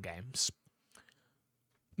Arkham games.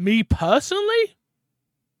 Me personally,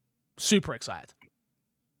 super excited.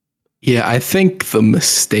 Yeah, I think the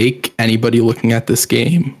mistake anybody looking at this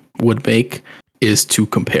game would make is to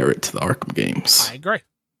compare it to the Arkham games. I agree.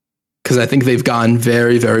 Because I think they've gone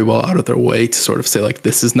very, very well out of their way to sort of say, like,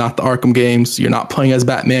 this is not the Arkham games. You're not playing as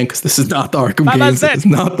Batman because this is not the Arkham games. This is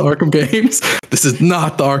not the Arkham games. This is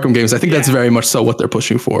not the Arkham games. I think that's very much so what they're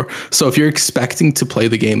pushing for. So if you're expecting to play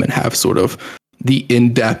the game and have sort of the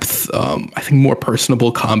in-depth, I think more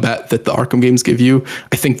personable combat that the Arkham games give you,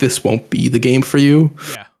 I think this won't be the game for you.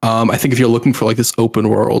 Yeah. I think if you're looking for like this open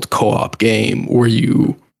world co-op game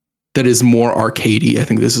that is more arcadey, I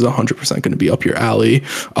think this is 100% going to be up your alley.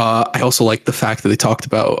 I also like the fact that they talked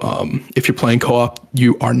about if you're playing co-op,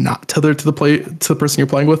 you are not tethered to the person you're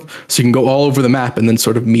playing with, so you can go all over the map and then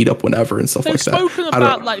sort of meet up whenever and stuff like that. They've spoken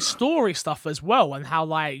about like story stuff as well, and how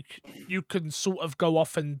like you can sort of go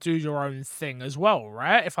off and do your own thing as well,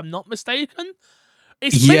 right? If I'm not mistaken.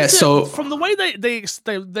 So from the way they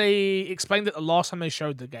explained it the last time they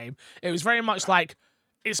showed the game, it was very much like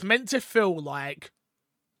it's meant to feel like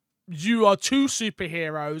you are two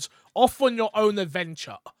superheroes off on your own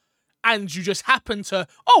adventure, and you just happen to,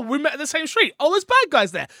 we met in the same street. Oh, there's bad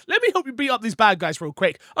guys there. Let me help you beat up these bad guys real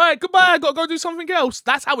quick. All right, goodbye. I gotta go do something else.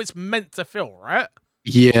 That's how it's meant to feel, right?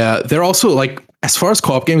 Yeah, they're also like, as far as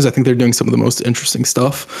co-op games, I think they're doing some of the most interesting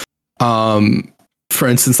stuff. For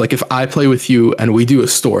instance, like if I play with you and we do a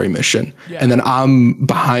story mission and then I'm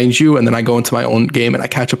behind you and then I go into my own game and I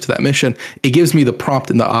catch up to that mission, it gives me the prompt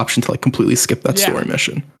and the option to like completely skip that story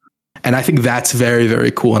mission. And I think that's very,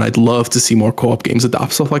 very cool. And I'd love to see more co-op games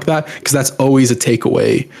adopt stuff like that, because that's always a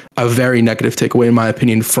takeaway, a very negative takeaway, in my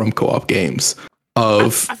opinion, from co-op games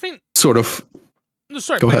of I think sort of. No,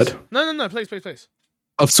 sorry. Go please. ahead. No. Please.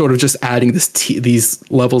 Of sort of just adding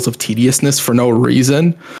these levels of tediousness for no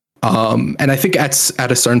reason. And I think at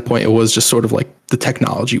a certain point, it was just sort of like the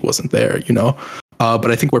technology wasn't there, you know?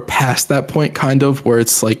 But I think we're past that point, kind of, where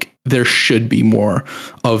it's like there should be more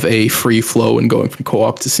of a free flow in going from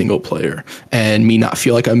co-op to single player, and me not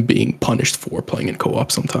feel like I'm being punished for playing in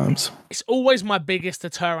co-op sometimes. It's always my biggest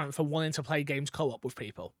deterrent for wanting to play games co-op with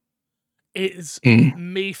people. It's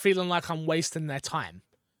me feeling like I'm wasting their time,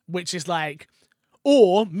 which is like,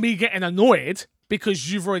 or me getting annoyed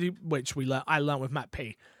because you've already, which I learned with Matt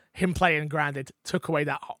P. Him playing Grounded took away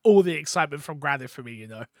all the excitement from Grounded for me, you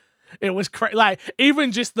know. It was like,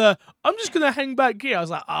 even just I'm just going to hang back here. I was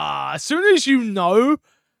like, as soon as you know,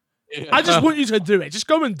 I just want you to do it. Just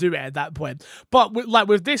go and do it at that point. But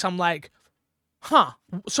with this, I'm like,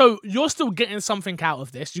 so you're still getting something out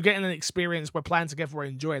of this. You're getting an experience. We're playing together. We're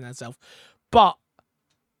enjoying ourselves. But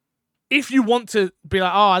if you want to be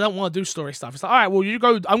like, I don't want to do story stuff, it's like, all right, well, you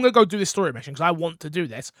go. I'm going to go do this story mission because I want to do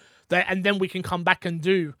this. And then we can come back and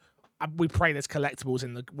do. We pray there's collectibles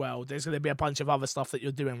in the world. There's going to be a bunch of other stuff that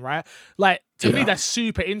you're doing, right? Like, to me, that's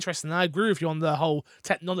super interesting. And I agree with you on the whole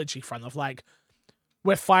technology front of like,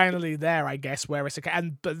 we're finally there, I guess, where it's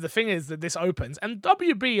okay. But the thing is that this opens, and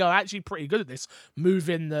WB are actually pretty good at this,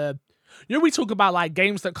 moving the. You know, we talk about like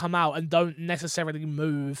games that come out and don't necessarily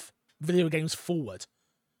move video games forward.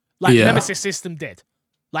 Like Nemesis System did.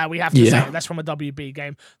 Like, we have to say that's from a WB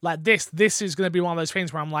game. Like this is going to be one of those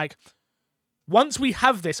things where I'm like, once we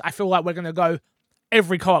have this, I feel like we're going to go,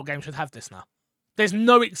 every co-op game should have this now. There's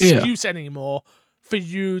no excuse anymore for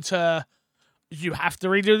you have to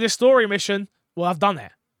redo this story mission. Well, I've done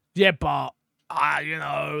it. Yeah, but, you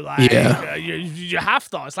have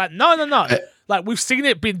to. It's like, no. Like, we've seen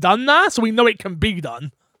it be done now, so we know it can be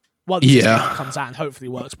done once it comes out and hopefully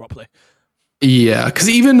works properly. Yeah, because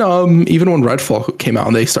even when Redfall came out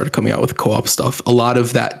and they started coming out with co-op stuff, a lot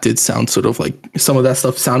of that did sound sort of like, some of that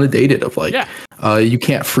stuff sounded dated, of like, you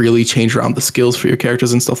can't freely change around the skills for your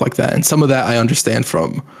characters and stuff like that. And some of that I understand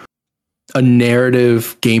from a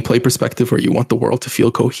narrative gameplay perspective, where you want the world to feel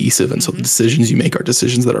cohesive, and so the decisions you make are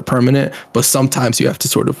decisions that are permanent, but sometimes you have to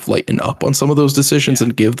sort of lighten up on some of those decisions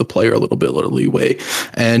and give the player a little bit of leeway.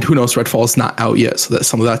 And who knows, Redfall is not out yet, so that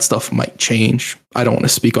some of that stuff might change. I don't want to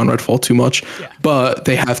speak on Redfall too much, but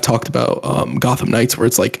they have talked about Gotham Knights, where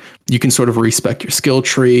it's like you can sort of respec your skill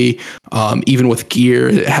tree. Even with gear,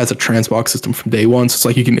 it has a transmog system from day one, so it's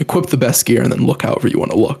like you can equip the best gear and then look however you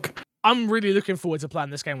want to look. I'm really looking forward to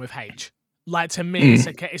playing this game with H. Like, to me,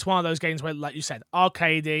 it's one of those games where, like you said,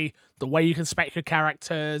 arcadey, the way you can spec your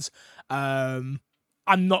characters. I'm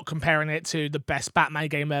not comparing it to the best Batman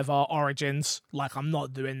game ever, Origins. Like, I'm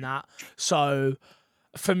not doing that. So,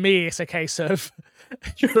 for me, it's a case of...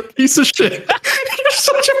 You're a piece of shit. You're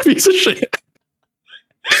such a piece of shit.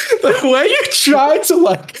 The way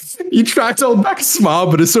you tried to hold back a smile,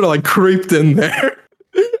 but it sort of like creeped in there.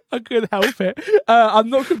 I couldn't help it. I'm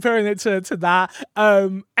not comparing it to that.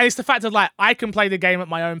 And it's the fact that, like, I can play the game at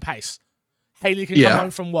my own pace. Haley can come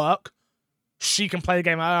home from work. She can play the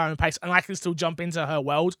game at her own pace, and I can still jump into her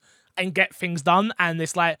world and get things done. And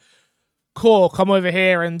it's like, cool, come over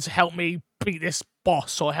here and help me beat this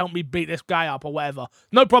boss, or help me beat this guy up, or whatever.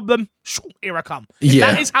 No problem. Here I come. If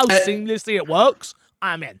that is how seamlessly it works,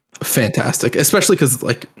 I'm in. Fantastic. Especially because,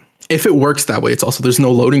 like, if it works that way, it's also, there's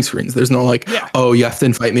no loading screens. There's no like, oh, you have to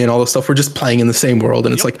invite me and all this stuff. We're just playing in the same world.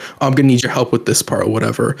 And it's like, oh, I'm going to need your help with this part or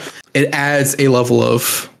whatever. It adds a level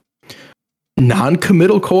of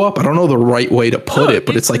non-committal co-op. I don't know the right way to put it,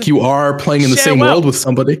 but it's like you are playing in the same world with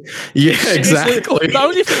somebody. Yeah, exactly. The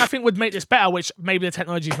only thing I think would make this better, which maybe the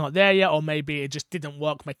technology is not there yet, or maybe it just didn't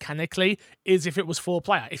work mechanically, is if it was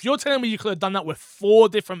 4-player. If you're telling me you could have done that with 4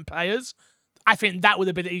 different players, I think that would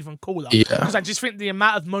have been even cooler. Because I just think the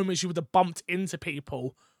amount of moments you would have bumped into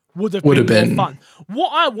people would have been more fun.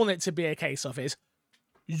 What I want it to be a case of is,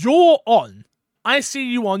 you're on. I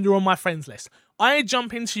see you on. You're on my friends list. I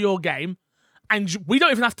jump into your game, and we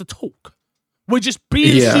don't even have to talk. We're just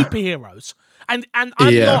being superheroes. And I'm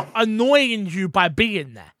not annoying you by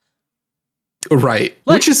being there. Right.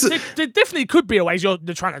 Like, which is there definitely could be a way you're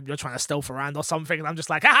trying to stealth around or something, and I'm just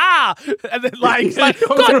like, ha! And then like God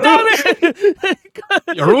damn it!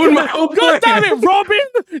 You ruined my whole plan. God damn it,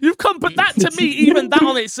 Robin! You've come, but that to me, even that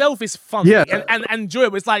on itself is funny and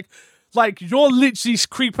enjoyable. It's like Like, you're literally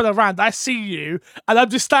creeping around. I see you, and I'm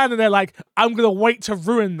just standing there like, I'm going to wait to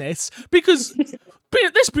ruin this. Because,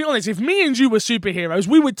 let's be honest, if me and you were superheroes,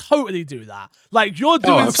 we would totally do that. Like, you're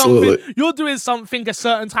doing something a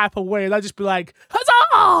certain type of way, and I'd just be like,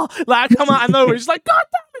 huzzah! Like, I come out of nowhere, it's like, God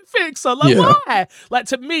damn it, Fixer! Like, why? Like,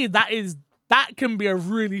 to me, that can be a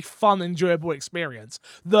really fun, enjoyable experience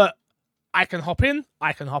that I can hop in,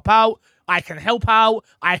 I can hop out, I can help out,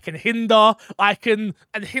 I can hinder, and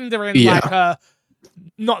hindering like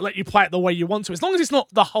not let you play it the way you want to. As long as it's not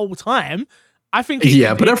the whole time, I think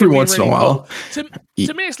but every once in a while. To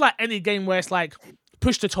me, it's like any game where it's like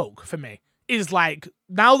push to talk for me. Is like,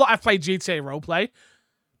 now that I've played GTA roleplay,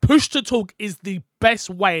 push to talk is the best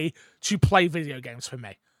way to play video games for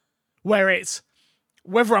me. Where it's,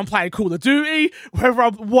 whether I'm playing Call of Duty,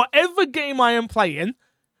 whatever game I am playing,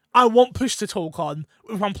 I want push to talk on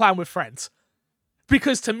if I'm playing with friends.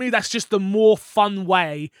 Because to me, that's just the more fun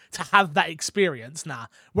way to have that experience now.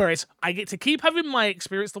 Whereas I get to keep having my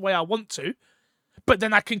experience the way I want to, but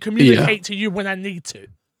then I can communicate to you when I need to.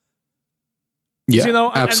 Yeah, you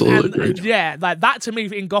know? absolutely. And yeah, like that to me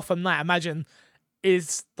in Gotham Knight, imagine,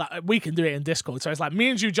 is that we can do it in Discord. So it's like me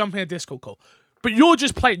and you jump in a Discord call, but you're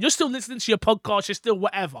just playing. You're still listening to your podcast. You're still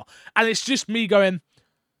whatever. And it's just me going,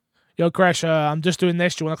 yo, Crash, I'm just doing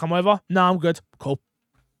this. Do you want to come over? No, I'm good. Cool.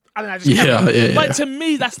 And then I just like, to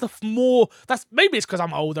me, that's maybe it's because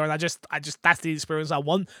I'm older and I just that's the experience I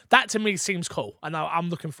want. That to me seems cool, and I'm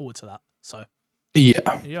looking forward to that. So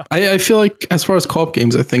yeah. I feel like as far as co-op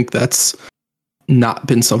games, I think that's not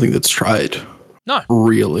been something that's tried. No,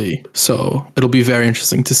 really. So it'll be very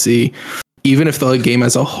interesting to see. Even if the game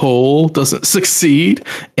as a whole doesn't succeed,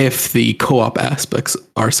 if the co-op aspects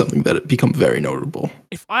are something that become very notable.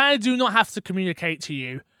 If I do not have to communicate to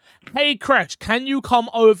you, hey, Crash, can you come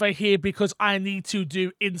over here because I need to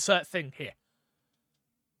do insert thing here?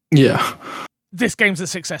 Yeah. This game's a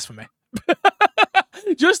success for me.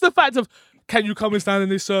 Just the fact of, can you come and stand in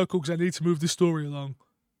this circle because I need to move the story along?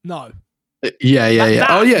 No. Yeah.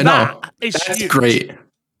 That's huge. Great.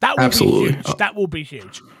 That will Absolutely be huge. That will be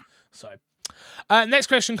huge. So, next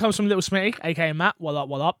question comes from Little Smitty, aka Matt. What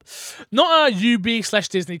up? Not a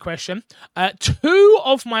UB/Disney question. 2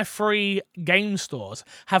 of my 3 game stores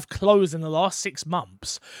have closed in the last 6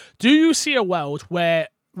 months. Do you see a world where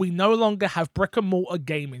we no longer have brick and mortar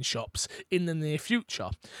gaming shops in the near future?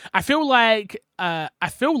 I feel like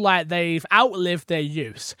they've outlived their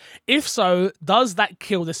use. If so, does that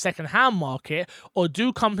kill the second-hand market, or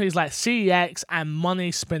do companies like CEX and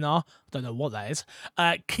Money Spinner, don't know what that is,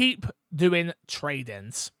 keep doing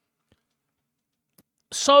trade-ins?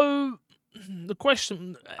 So the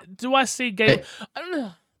question, do I see game?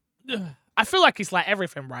 I feel like it's like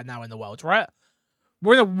everything right now in the world, right?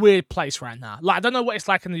 We're in a weird place right now. Like, I don't know what it's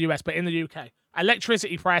like in the US, but in the UK,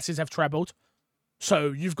 electricity prices have trebled. So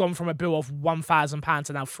you've gone from a bill of £1,000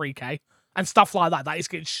 to now $3,000 and stuff like that. That is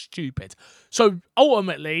getting stupid. So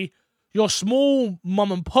ultimately, your small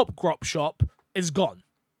mum and pop grop shop is gone.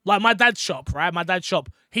 Like my dad's shop, right? My dad's shop,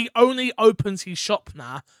 he only opens his shop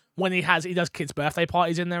now when he does kids' birthday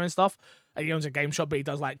parties in there and stuff. And he owns a game shop, but he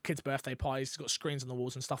does like kids' birthday parties. He's got screens on the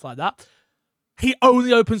walls and stuff like that. He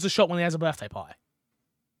only opens the shop when he has a birthday party.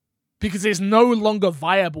 Because it's no longer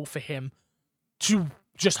viable for him to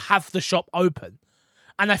just have the shop open.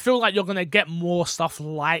 And I feel like you're going to get more stuff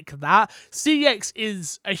like that. CX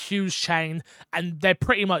is a huge chain, and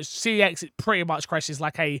CX pretty much crashes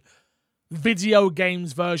like a video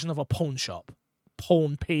games version of a pawn shop.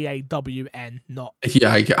 Pawn, P-A-W-N, not...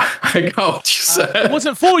 Yeah, I got what you said. It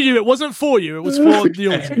wasn't for you, it was for the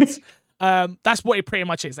audience. That's what it pretty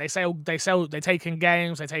much is. They take in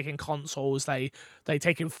games, they take in consoles, they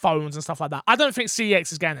take in phones and stuff like that. I don't think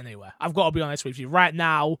CEX is going anywhere. I've got to be honest with you. Right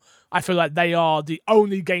now, I feel like they are the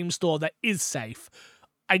only game store that is safe.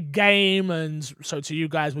 A game, and so to you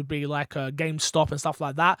guys would be like a GameStop and stuff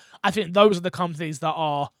like that. I think those are the companies that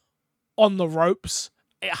are on the ropes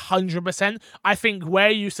 100%. I think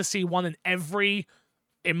where you used to see one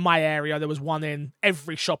in my area, there was one in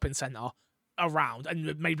every shopping centre around,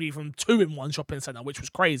 and maybe even 2 in one shopping centre, which was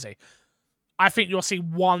crazy. I think you'll see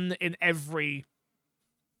 1 in every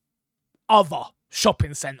other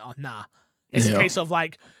shopping centre now. It's a case of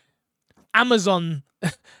like Amazon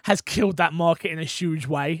has killed that market in a huge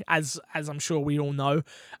way, as I'm sure we all know.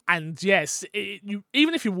 And yes,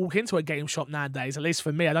 even if you walk into a game shop nowadays, at least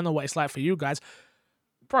for me, I don't know what it's like for you guys,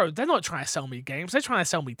 bro, they're not trying to sell me games. They're trying to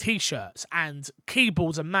sell me t-shirts and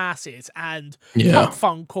keyboards and mouses and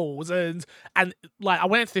phone calls. And like, I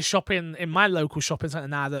went to this shop in my local shopping centre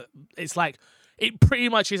now that it's like, it pretty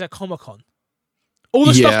much is a Comic-Con. All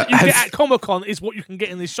the stuff that you get at Comic-Con is what you can get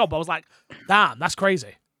in this shop. I was like, damn, that's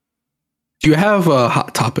crazy. Do you have a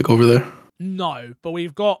Hot Topic over there? No, but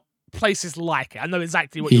we've got places like it. I know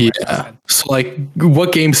exactly what you're referencing. So like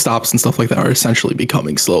what GameStops and stuff like that are essentially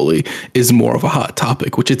becoming slowly is more of a Hot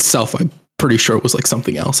Topic, which itself I'm pretty sure it was like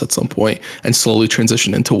something else at some point and slowly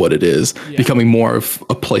transitioned into what it is, becoming more of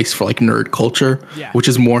a place for like nerd culture, which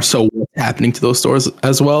is more so what's happening to those stores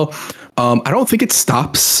as well. I don't think it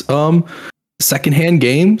stops secondhand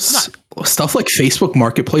games. No. Stuff like Facebook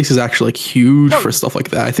Marketplace is actually like huge for stuff like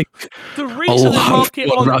that. I think the reason the market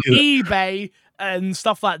on eBay and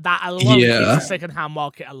stuff like that alone keeps the secondhand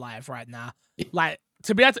market alive right now. Like,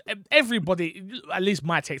 to be able to, everybody, at least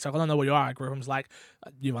my TikTok, I don't know what your algorithm's like,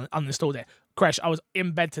 you've uninstalled it. Crash, I was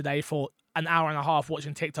in bed today for an hour and a half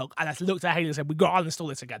watching TikTok, and I looked at Haley and said, we got to uninstall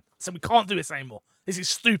this again. So we can't do this anymore. This is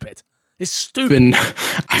stupid. It's stupid.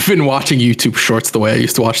 I've been watching YouTube Shorts the way I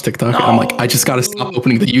used to watch TikTok. And I'm like, I just got to stop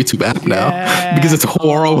opening the YouTube app now because it's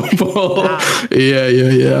horrible.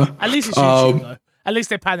 Yeah. At least it's YouTube, though. At least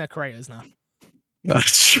they're paying their creators now.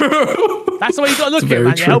 That's true. That's the way you got to look at it,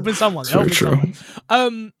 man. You're helping someone.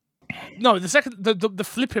 No, the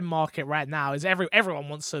flipping market right now is everyone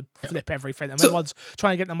wants to flip everything, and everyone's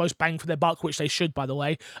trying to get the most bang for their buck, which they should, by the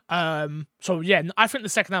way. So yeah, I think the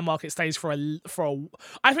second-hand market stays for a.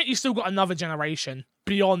 I think you still got another generation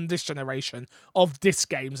beyond this generation of disc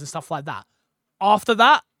games and stuff like that. After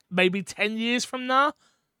that, maybe 10 years from now,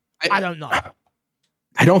 I don't know.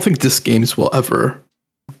 I don't think disc games will ever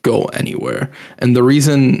go anywhere, and the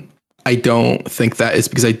reason I don't think that is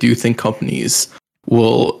because I do think companies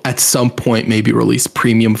will at some point maybe release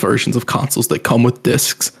premium versions of consoles that come with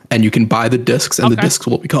discs, and you can buy the discs, and the discs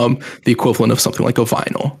will become the equivalent of something like a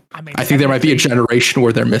vinyl. I think there might be a generation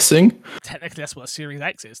where they're missing. Technically, that's what a Series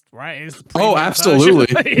X is, right? Absolutely.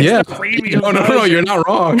 No, you're not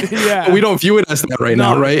wrong. But we don't view it as that right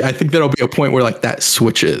now, right? I think there'll be a point where like that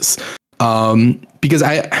switches. Because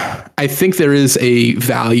I think there is a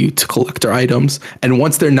value to collector items, and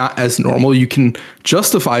once they're not as normal, you can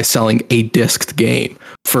justify selling a disced game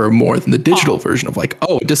for more than the digital version of like,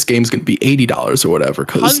 a disc game is going to be $80 or whatever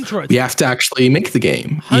because we have to actually make the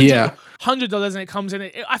game. $100 and it comes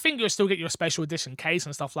in. I think you'll still get your special edition case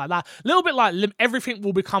and stuff like that. A little bit like everything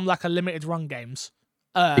will become like a limited run games.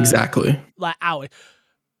 Exactly. Like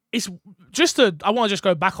it's just I want to just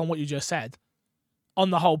go back on what you just said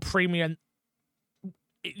on the whole premium.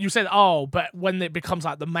 You said, but when it becomes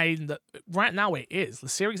like the main, right now it is. The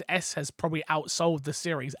Series S has probably outsold the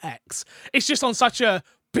Series X. It's just on such a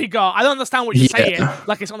bigger, I don't understand what you're saying.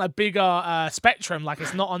 Like it's on a bigger spectrum. Like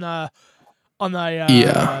it's not on a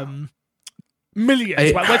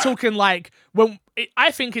millions. Right? We're talking like,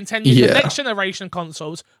 I think in 10 years, the next generation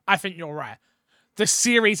consoles, I think you're right. The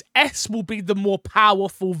Series S will be the more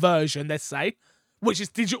powerful version, let's say, which is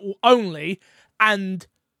digital only, and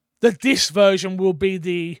the disc version will be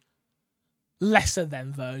the lesser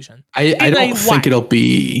than version. I don't think it'll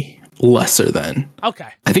be lesser than. Okay.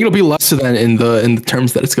 I think it'll be lesser than in the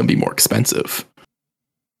terms that it's going to be more expensive.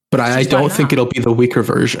 But I don't think it'll be the weaker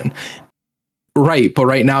version. Right, but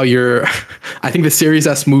right now I think the Series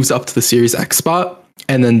S moves up to the Series X spot,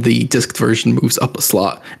 and then the disc version moves up a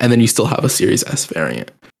slot, and then you still have a Series S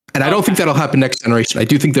variant. And I don't think that'll happen next generation. I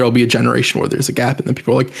do think there'll be a generation where there's a gap, and then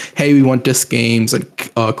people are like, hey, we want disc games, and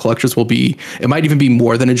collectors will be, it might even be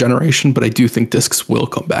more than a generation, but I do think discs will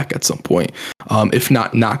come back at some point, if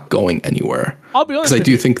not going anywhere. I'll be honest, because I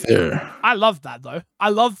do think I love that, though. I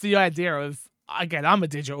love the idea of, again, I'm a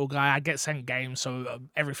digital guy. I get sent games, so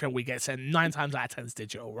everything we get sent 9 times out of 10 is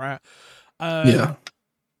digital, right?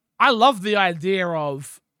 I love the idea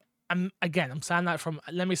of, and again, I'm saying that from,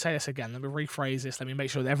 let me say this again, let me rephrase this, let me make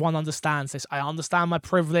sure that everyone understands this. I understand my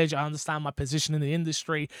privilege, I understand my position in the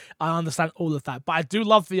industry, I understand all of that, but I do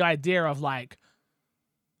love the idea of like,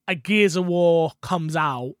 a Gears of War comes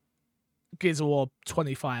out, Gears of War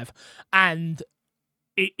 25, and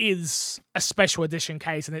it is a special edition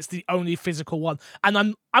case, and it's the only physical one.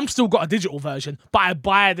 And I'm still got a digital version, but I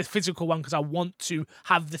buy the physical one because I want to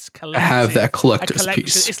have this collection. Have that collector's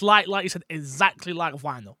piece. It's like you said, exactly like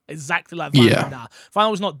vinyl. Exactly like vinyl now.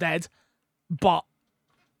 Vinyl's not dead, but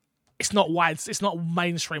it's not it's not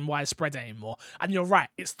mainstream widespread anymore. And you're right,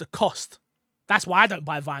 it's the cost. That's why I don't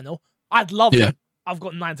buy vinyl. I'd love it. I've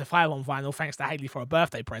got 9 to 5 on vinyl, thanks to Haley for a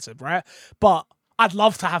birthday present, right? But I'd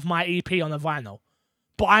love to have my EP on a vinyl.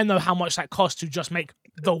 But I know how much that costs to just make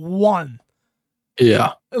the one.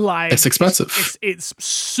 Yeah, like it's expensive. It's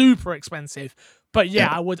super expensive. But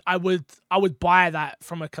I would buy that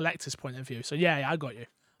from a collector's point of view. So yeah, I got you.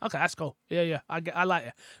 Okay, that's cool. Yeah, I like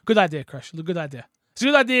it. Good idea, Crush. Good idea. It's a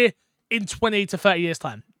good idea in 20 to 30 years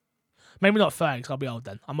time. Maybe not 30, because I'll be old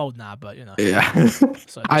then. I'm old now, but you know. Yeah.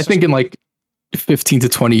 So I think in like 15 to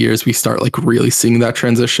 20 years, we start like really seeing that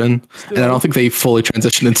transition. And I don't think they fully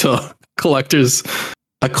transition into a collector's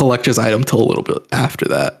item till a little bit after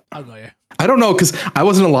that. I got you. I don't know, because I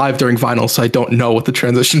wasn't alive during vinyl, so I don't know what the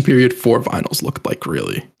transition period for vinyls looked like,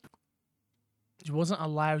 really. You wasn't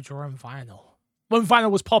alive during vinyl. When vinyl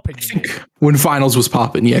was popping, I think when vinyls was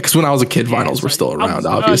popping, yeah, because when I was a kid, vinyls were still around,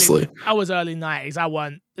 obviously. I was early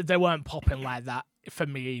 90s. They weren't popping like that for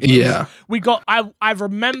me either. Yeah. I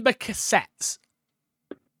remember cassettes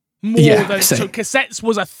more than so cassettes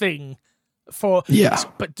was a thing for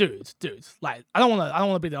but dude, like I don't want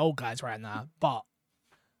to be the old guys right now, but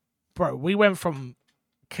bro, we went from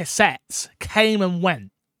cassettes came and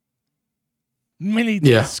went. Mini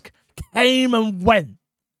disc came and went.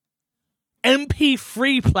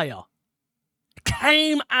 MP3 player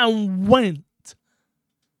came and went.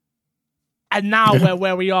 And now we're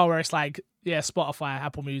where we are, where it's like, Spotify,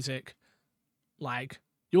 Apple Music. Like,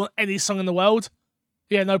 you want any song in the world?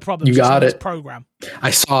 Yeah, no problem. You got it. Program. I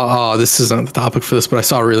saw, this isn't the topic for this, but I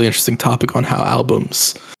saw a really interesting topic on how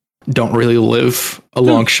albums don't really live a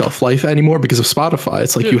long shelf life anymore because of Spotify.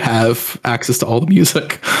 It's like you have access to all the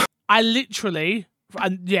music. I literally,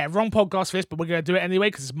 wrong podcast for this, but we're going to do it anyway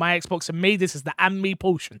because it's my Xbox and me. This is the and me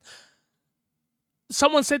portion.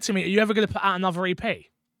 Someone said to me, are you ever going to put out another EP?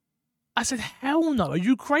 I said, hell no, are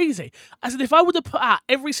you crazy? I said, if I would have put out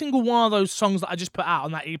every single one of those songs that I just put out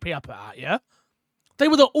on that EP I put out, they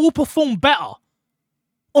would have all performed better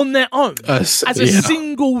on their own as a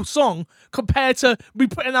single song compared to me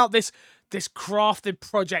putting out this crafted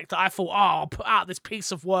project that I thought, I'll put out this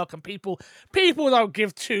piece of work and people don't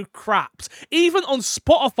give two craps. Even on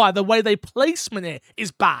Spotify, the way they placement it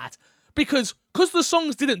is bad because the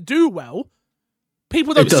songs didn't do well,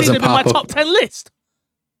 people don't see them in my top 10 list.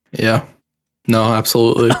 Yeah. No,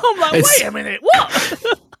 absolutely. I'm like, wait a minute, what?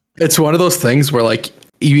 It's one of those things where like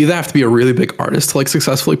you either have to be a really big artist to like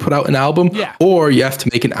successfully put out an album, or you have to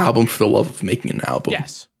make an album for the love of making an album.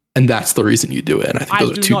 Yes. And that's the reason you do it. And I think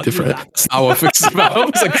those are two different. That's not what Fix is about.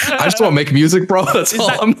 It's like, I just want to make music, bro. That's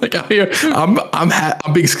all. I'm like out here.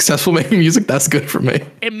 I'm being successful making music. That's good for me.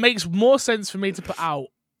 It makes more sense for me to put out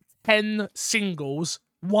 10 singles,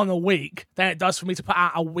 one a week, than it does for me to put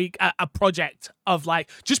out a project of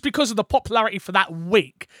like, just because of the popularity for that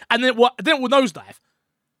week. And then it will nosedive.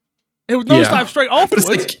 It would nosedive straight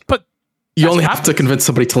afterwards. But you only have to convince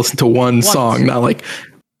somebody to listen to one song, not like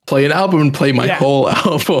play an album and play my whole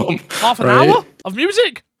album. Half an hour of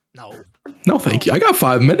music? No, thank you. I got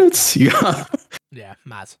 5 minutes.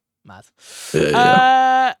 Mad.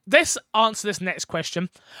 Yeah. This next question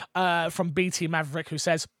from BT Maverick, who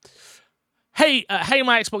says, Hey,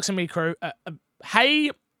 my Xbox and me crew.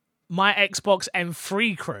 Hey, my Xbox and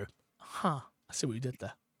free crew. I see what you did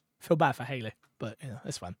there. Feel bad for Haley, but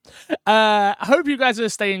it's fine. I hope you guys are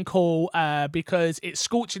staying cool because it's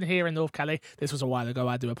scorching here in North Cali. This was a while ago.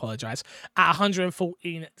 I do apologize. At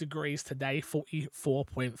 114 degrees today,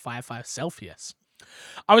 44.55 Celsius.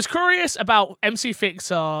 I was curious about MC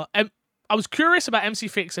Fixer. I was curious about MC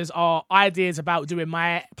Fixer's ideas about doing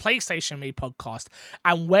my PlayStation Me podcast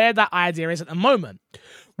and where that idea is at the moment.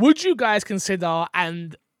 Would you guys consider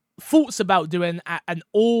and thoughts about doing an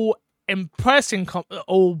all-encompassing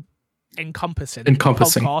podcast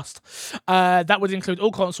that would include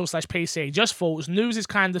all console/PC? Just thoughts. News is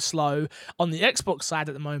kind of slow on the Xbox side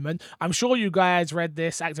at the moment. I'm sure you guys read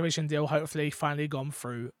this Activision deal hopefully finally gone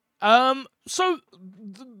through. So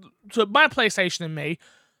my PlayStation and me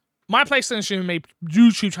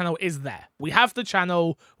YouTube channel is there. We have the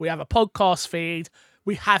channel, we have a podcast feed,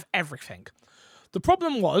 we have everything. The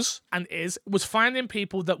problem was finding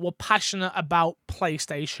people that were passionate about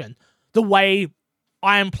PlayStation the way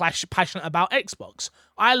I am passionate about Xbox.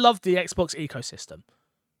 I love the Xbox ecosystem.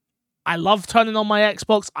 I love turning on my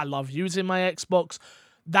Xbox. I love using my Xbox.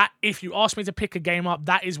 That, if you ask me to pick a game up,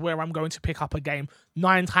 that is where I'm going to pick up a game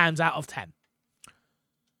 9 times out of 10.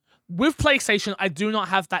 With PlayStation, I do not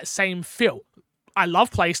have that same feel. I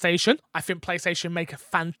love PlayStation. I think PlayStation make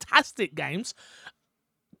fantastic games.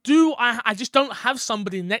 I just don't have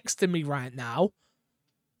somebody next to me right now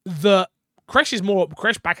that Crash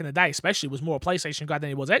back in the day especially was more a PlayStation guy than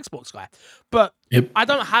he was Xbox guy. But I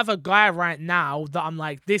don't have a guy right now that I'm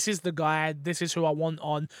like, this is the guy, this is who I want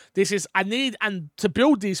on, and to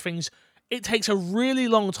build these things, it takes a really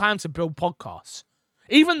long time to build podcasts.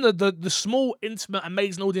 Even the small, intimate,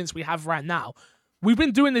 amazing audience we have right now, we've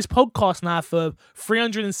been doing this podcast now for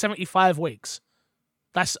 375 weeks.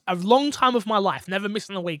 That's a long time of my life, never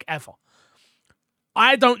missing a week ever.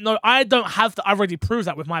 I don't know. I don't have that. I already proved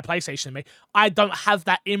that with my PlayStation in me. I don't have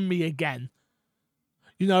that in me again.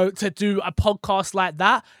 To do a podcast like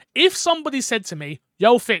that. If somebody said to me,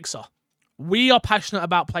 yo, Fixer, we are passionate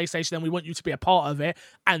about PlayStation and we want you to be a part of it,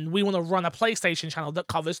 and we want to run a PlayStation channel that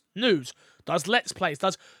covers news, does Let's Plays,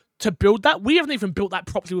 to build that. We haven't even built that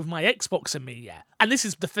properly with my Xbox and me yet. And this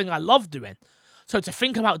is the thing I love doing. So to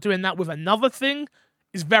think about doing that with another thing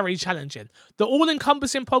is very challenging. The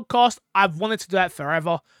all-encompassing podcast, I've wanted to do that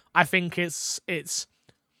forever. I think it's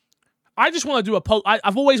I just want to do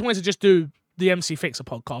I've always wanted to just do the MC Fixer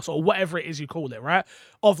podcast, or whatever it is you call it, right?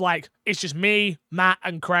 Of like, it's just me, Matt,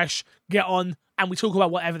 and Crash get on, and we talk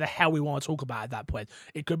about whatever the hell we want to talk about at that point.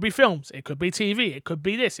 It could be films, it could be TV, it could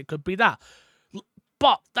be this, it could be that.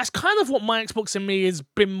 But that's kind of what My Xbox and Me has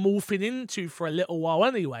been morphing into for a little while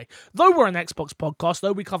anyway. Though we're an Xbox podcast,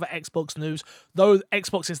 though we cover Xbox news, though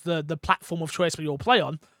Xbox is the platform of choice for your play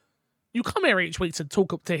on, you come here each week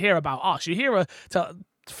to hear about us. You hear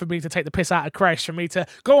for me to take the piss out of Crash, for me to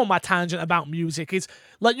go on my tangent about music. It's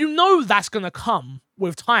like, that's going to come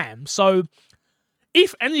with time. So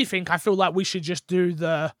if anything, I feel like we should just do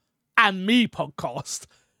the And Me podcast.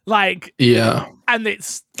 Like, yeah. And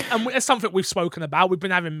it's something we've spoken about. We've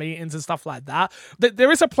been having meetings and stuff like that.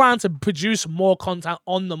 There is a plan to produce more content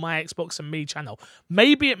on the My Xbox and Me channel.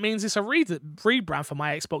 Maybe it means it's a rebrand for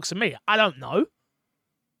My Xbox and Me. I don't know.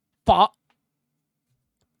 But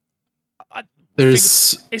there's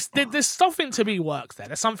something to be worked there.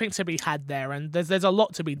 There's something to be had there, and there's a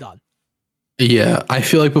lot to be done. Yeah, I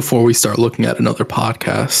feel like before we start looking at another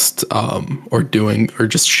podcast, or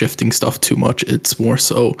just shifting stuff too much, it's more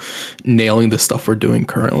so nailing the stuff we're doing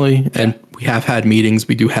currently. And we have had meetings.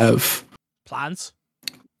 We do have plans.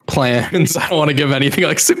 I don't want to give anything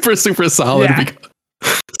like super, super solid because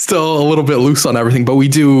still a little bit loose on everything. But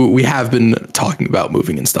we have been talking about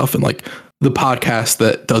moving and stuff, and like the podcast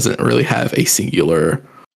that doesn't really have a singular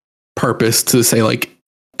purpose to say like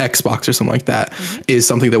Xbox or something like that is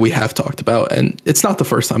something that we have talked about, and it's not the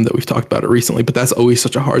first time that we've talked about it recently, but that's always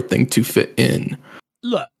such a hard thing to fit in.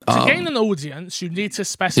 Look, to gain an audience, you need to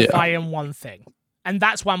specify in one thing, and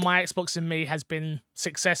that's why My Xbox and Me has been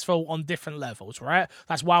successful on different levels, right?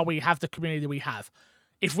 That's why we have the community we have.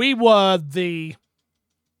 If we were the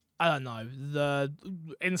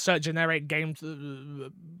insert generic game,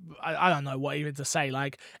 I don't know what even to say,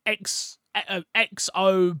 like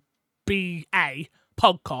XOBA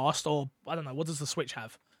podcast, or I don't know, what does the Switch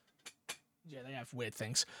have? Yeah, they have weird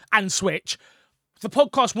things. And Switch, the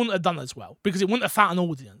podcast wouldn't have done as well because it wouldn't have found an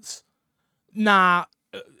audience.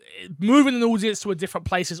 Moving an audience to a different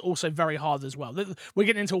place is also very hard as well. We're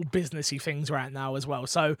getting into all businessy things right now as well.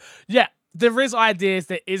 So yeah, there is ideas,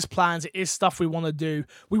 there is plans, it is stuff we want to do.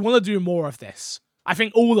 We want to do more of this. I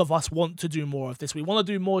think all of us want to do more of this. We want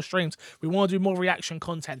to do more streams. We want to do more reaction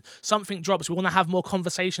content. Something drops. We want to have more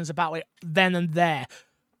conversations about it then and there.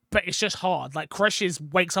 But it's just hard. Like, Crash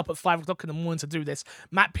wakes up at 5 o'clock in the morning to do this.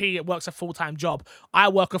 Matt P works a full-time job. I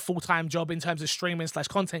work a full-time job in terms of streaming /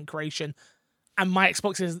 content creation. And My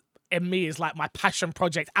Xbox and Me is like my passion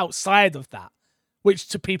project outside of that, which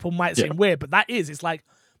to people might seem weird, but that is. It's like,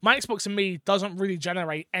 My Xbox and Me doesn't really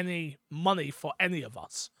generate any money for any of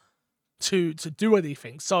us to do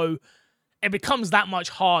anything. So it becomes that much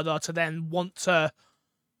harder to then want to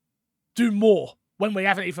do more when we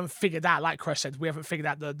haven't even figured out, like Chris said, we haven't figured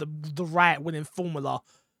out the right winning formula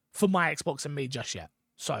for My Xbox and Me just yet.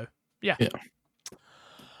 So yeah.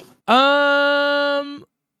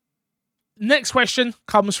 Next question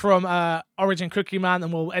comes from Origin Cookie Man,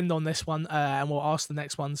 and we'll end on this one, and we'll ask the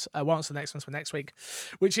next ones. We'll answer the next ones for next week,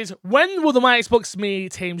 which is, when will the My Xbox Me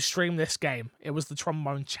team stream this game? It was the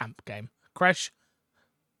Trombone Champ game. Crash?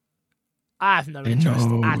 I have no interest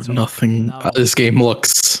at all. Nothing. No. This game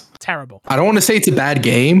looks terrible. I don't want to say it's a bad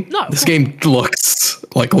game. No, this game looks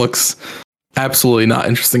absolutely not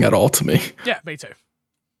interesting at all to me. Yeah, me too.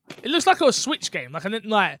 It looks like a Switch game, and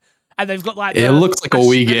they've got like it looks like a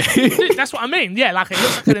Wii game. That's what I mean. Yeah, like it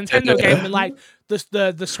looks like a Nintendo game, and like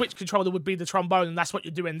the Switch controller would be the trombone, and that's what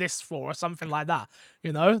you're doing this for, or something like that.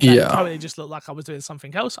 You know? That totally just looked like I was doing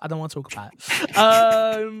something else. I don't want to talk about it.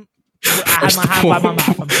 I had my hand by my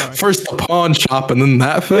mouth. I'm sorry. First the pawn shop, and then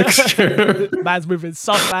that fixture. Man's moving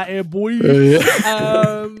stuff out here, boy.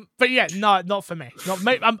 But yeah, no, not for me.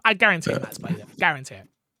 I guarantee Matt's played it. Guarantee it.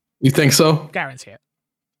 You think so? Guarantee it.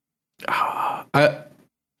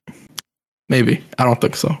 Maybe. I don't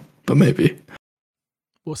think so, but maybe.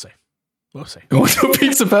 We'll see. You want a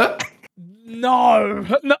pizza bet? No,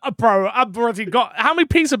 bro. I've already got. How many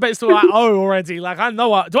pizza bets do I owe already? Like, I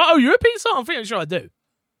know. Do I owe you a pizza? I'm pretty sure I do.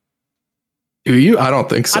 Do you? I don't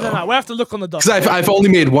think so. I don't know. We'll have to look on the doc. Because I've only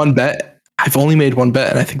made one bet.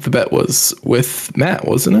 And I think the bet was with Matt,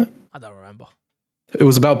 wasn't it? I don't remember. It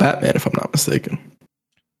was about Batman, if I'm not mistaken.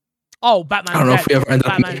 Oh, Batman. I don't know if we ever ended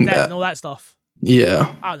up making that and all that stuff.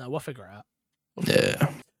 Yeah. I don't know. We'll figure it out.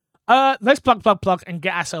 Yeah. Let's plug, and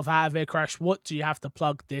get ourselves out of here, Crash. What do you have to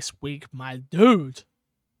plug this week, my dude?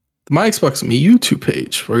 My Xbox Me YouTube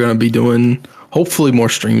page. We're gonna be doing hopefully more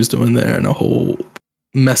streams doing there and a whole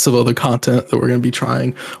mess of other content that we're gonna be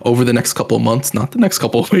trying over the next couple of months. Not the next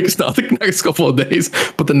couple of weeks, not the next couple of days,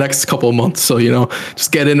 but the next couple of months. So,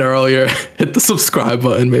 just get in earlier, hit the subscribe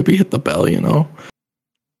button, maybe hit the bell,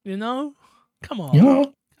 Come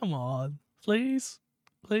on. Come on. Please.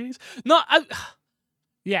 No,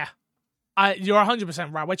 yeah. You're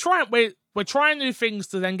 100% right. We're trying new things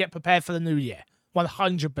to then get prepared for the new year.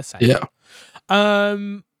 100%. Yeah.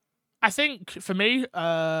 I think for me,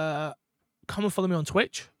 come and follow me on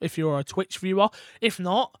Twitch if you're a Twitch viewer. If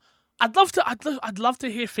not, I'd love to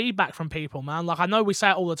hear feedback from people, man. Like, I know we say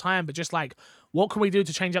it all the time, but just like, what can we do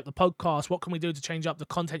to change up the podcast? What can we do to change up the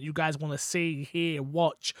content you guys want to see, hear,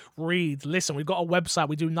 watch, read, listen? We've got a website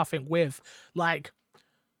we do nothing with. Like,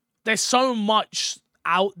 there's so much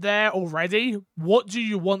out there already. What do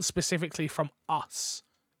you want specifically from us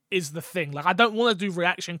is the thing. Like, I don't want to do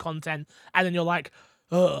reaction content and then you're like,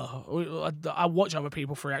 ugh, I watch other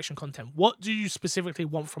people for reaction content. What do you specifically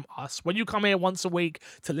want from us? When you come here once a week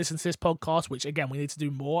to listen to this podcast, which again, we need to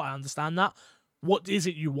do more, I understand that. What is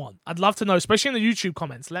it you want? I'd love to know, especially in the YouTube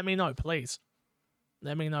comments. Let me know, please.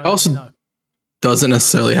 Let me know. Doesn't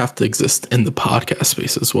necessarily have to exist in the podcast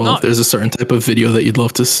space as well. No. If there's a certain type of video that you'd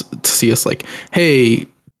love to see us like, hey,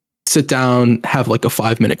 sit down, have like a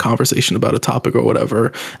 5-minute conversation about a topic or whatever.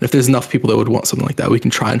 And if there's enough people that would want something like that, we can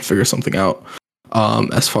try and figure something out.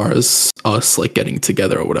 As far as us like getting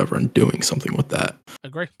together or whatever and doing something with that.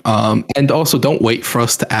 Agree. And also don't wait for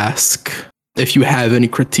us to ask if you have any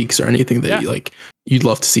critiques or anything that you'd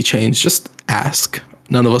love to see change. Just ask.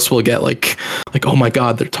 None of us will get like, oh my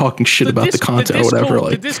God, they're talking shit about the content or whatever.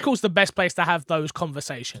 Like, the Discord's the best place to have those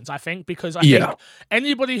conversations, I think, because I think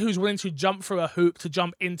anybody who's willing to jump through a hoop to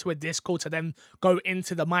jump into a Discord to then go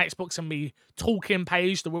into the My Xbox and Me talking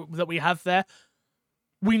page that we have there,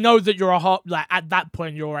 we know that you're at that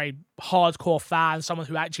point, you're a hardcore fan, someone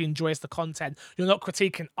who actually enjoys the content. You're not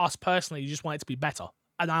critiquing us personally. You just want it to be better.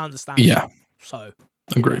 And I understand. Yeah. So.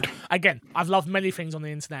 Agreed. Again, I've loved many things on the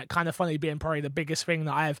internet. Kind of funny being probably the biggest thing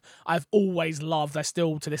that I've always loved. I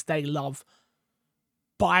still to this day love.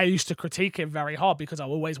 But I used to critique it very hard because I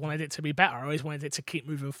always wanted it to be better. I always wanted it to keep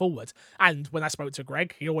moving forward. And when I spoke to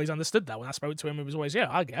Greg, he always understood that. When I spoke to him, it was always,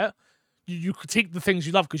 I get it. You critique the things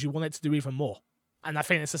you love because you want it to do even more. And I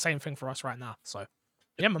think it's the same thing for us right now. So,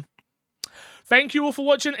 yeah, man. Thank you all for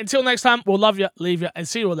watching. Until next time, we'll love you, leave you, and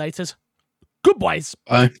see you all later. Goodbyes.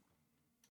 Bye.